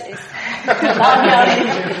feel that is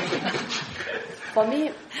for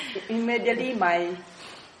me. Immediately, my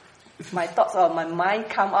thoughts or my mind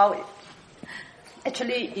come out.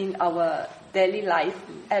 Actually, in our daily life,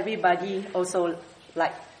 everybody also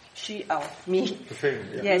like she or me. The same,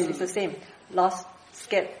 Yes, it's the same. Lost,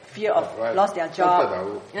 scared, fear of lost their job,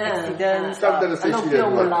 accidents.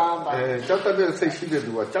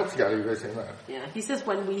 He says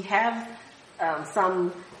when we have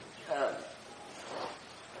some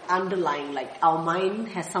underlying, like our mind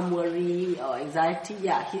has some worry or anxiety,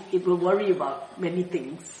 it will worry about many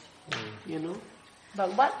things, you know.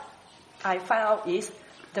 But what I found out is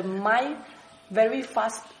the mind very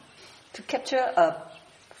fast to capture a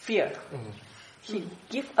fear. He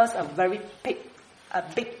gives us a very big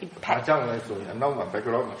impact.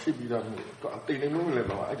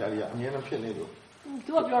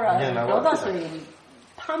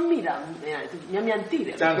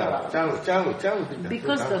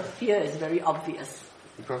 Because the fear is very obvious.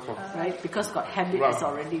 Right? Because God habit is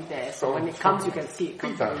already there. So when it comes, you can see it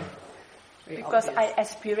comes very because obvious. I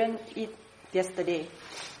experienced it yesterday.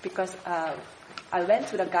 Because I went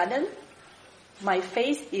to the garden. My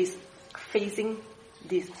face is facing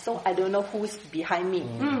this. So I don't know who's behind me.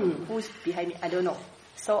 Who's behind me, I don't know.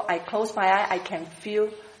 So I close my eye. I can feel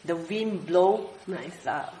the wind blow. Nice.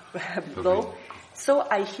 Blow. So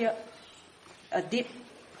I hear a deep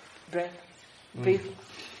breath. Breathe.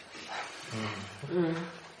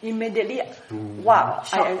 Immediately, wow!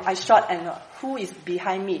 I shot and who is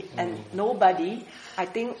behind me? And nobody. I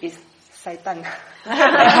think it's Satan.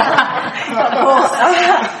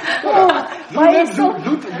 Why is so?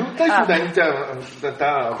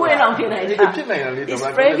 It's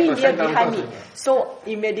very near behind me. So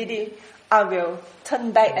immediately, I will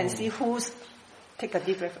turn back and see who's. Take a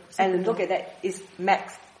deep breath and look at that. It's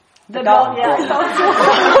Max. The dog.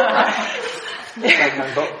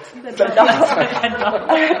 The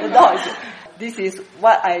dog. This is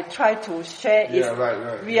what I try to share. Is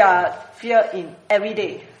we are fear in every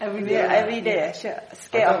day. Every day.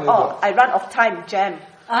 Scared of all. I run off time. Jam.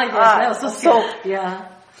 Yes, also so yeah.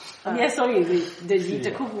 Yes, sorry.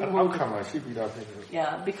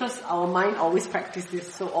 Yeah, because our mind always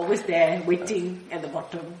practices, so always there, waiting at the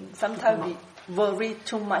bottom. Sometimes we worry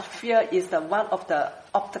too much. Fear is one of the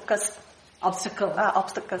obstacles. Obstacles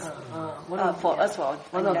for us.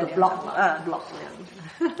 One of the block.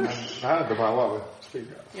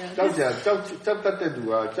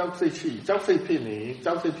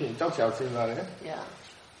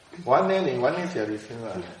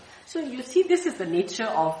 So you see, this is the nature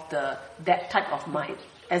of that type of mind.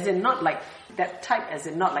 as in not like that type, as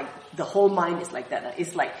in not like the whole mind is like that.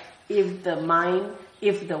 It's like if the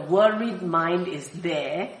worried mind is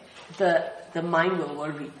there, the mind will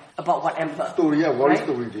worry about whatever. Story, worry right?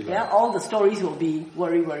 story. Yeah, all the stories will be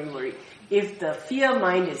worry. If the fear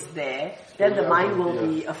mind is there, then the mind will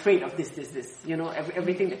be afraid of this.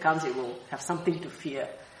 Everything that comes, it will have something to fear.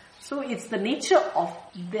 So it's the nature of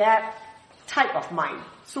that type of mind.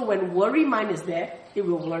 So when worry mind is there, it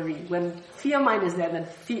will worry. When fear mind is there, then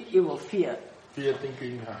it will fear. Fear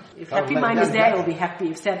thinking. If happy mind is there, it will be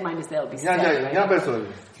happy. If sad mind is there, it will be sad.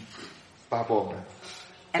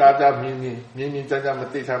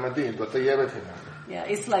 Yeah,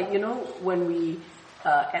 it's like, when we,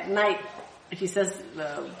 at night, he says,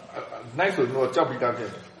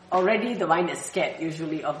 already the mind is scared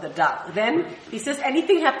usually of the dark. Then he says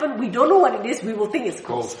anything happen, we don't know what it is, we will think it's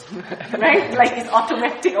ghost. Right? Like it's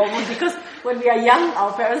automatic almost, because when we are young,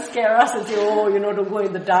 our parents scare us and say, don't go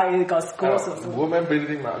in the dark, it got ghosts or something.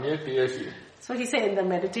 So he said in the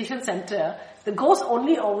meditation center, the ghost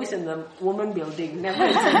only always in the woman building, never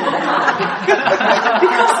inside the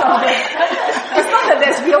because of that. It's not that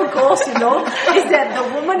there's real ghosts, It's that the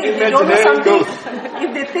woman, if they don't know something,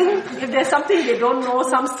 if there's something they don't know,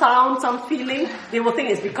 some sound, some feeling, they will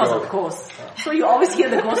think it's because of ghosts. So you always hear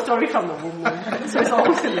the ghost story from the woman. So it's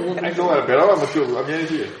always in the woman.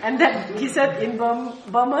 And then he said in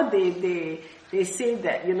Burma, they say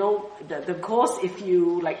that, the ghosts, if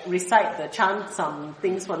you recite the chant, some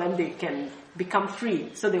things for them, they can become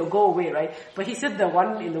free. So they'll go away, right? But he said the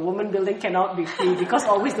one in the woman building cannot be free because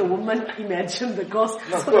always the woman imagined the ghost.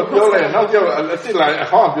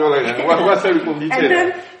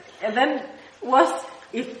 And then was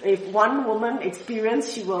if one woman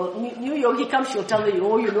experienced, she will, new yogi comes, she'll tell you,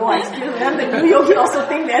 I experienced. Then the new yogi also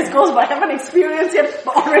think there's ghosts, but haven't experienced yet,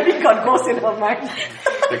 but already got ghosts in her mind.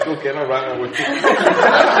 The ghost cannot run away.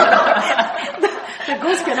 The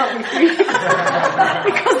ghost cannot be free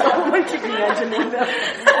because the woman keep imagining them.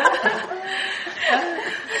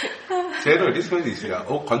 Sayadaw, this one is your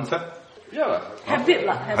old concept? Yeah. Habit.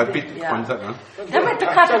 Concept, huh?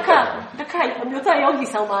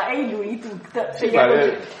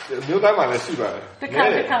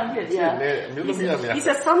 He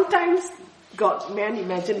says sometimes man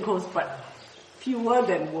imagine ghosts, but fewer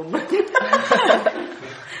than women.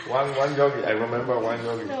 One yogi, I remember one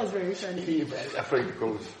yogi. That was very funny. He was afraid of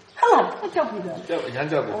ghosts. Oh,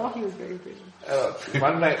 he was very brave.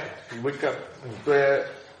 One night, he wake up,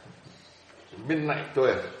 midnight,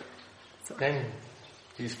 then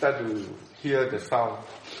he started to hear the sound.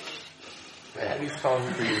 Very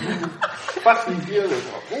sound. First he hear the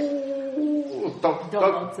dog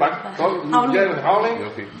howling.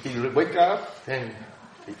 He wake up, then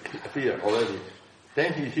he fear already.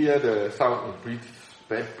 Then he hear the sound,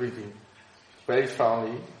 breathing, very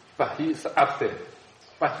soundly. But he's upstairs.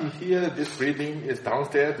 But he hear this breathing is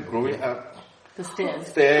downstairs, growing up the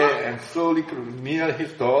stairs, and slowly near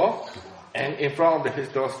his door, and in front of his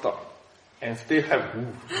door stop. And still have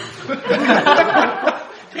moved.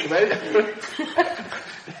 Very afraid.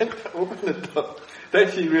 Then open the door. Then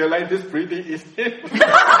she realized this breathing is him.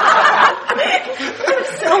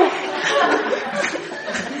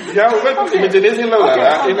 Imagination lâu là.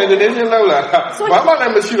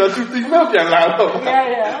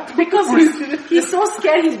 Yeah. Because he's so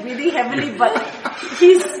scared, he's breathing heavily, but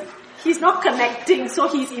he's not connecting, so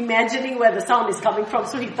he's imagining where the sound is coming from,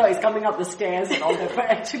 so he thought it's coming up the stairs and all that, but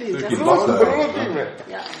actually it's just... He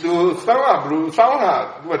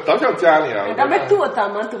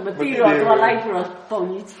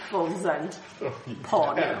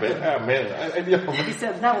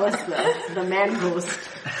said that was the man ghost.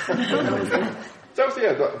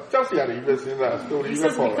 He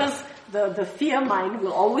says because the fear mind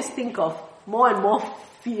will always think of more and more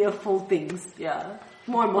fearful things,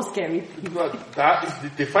 more and more scary things. That is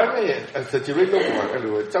definitely as a director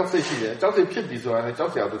for 周四事嘅，周四撇住咗，你周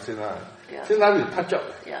時候就先啦，先啦就突咗，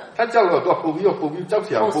突咗落個報表，周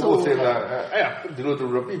時候報先啦，哎呀，do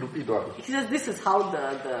repeat. He says this is how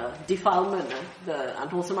the defilement, the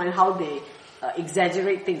unwholesome mind, how they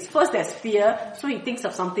exaggerate things. First there's fear, so he thinks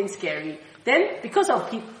of something scary. Then because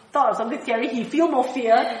he thought of something scary, he feel more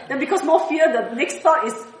fear. Then because more fear, the next thought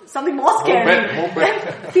is something more scary. More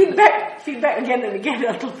bad. Feedback again and again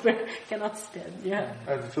until cannot stand.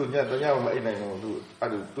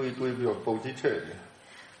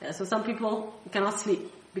 So some people cannot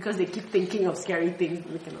sleep because they keep thinking of scary things.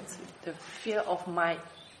 They cannot sleep. The fear of mind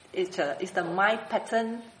is the mind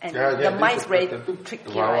pattern, and the mind is very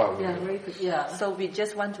tricky, right? Very tricky. So we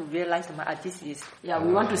just want to realize the mind. This is.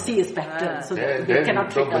 We want to see its pattern so that they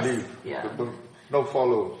cannot trick us. Don't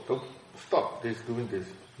follow. stop this, doing this.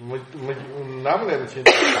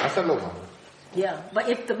 Yeah, but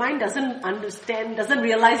if the mind doesn't understand, doesn't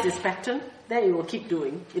realize this pattern, then it will keep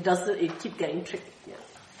doing. It keep getting tricked. Yeah.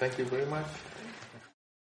 Thank you very much.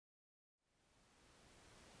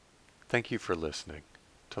 Thank you for listening.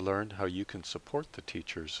 To learn how you can support the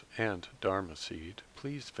teachers and Dharma Seed,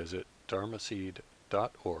 please visit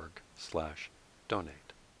dharmaseed.org/donate.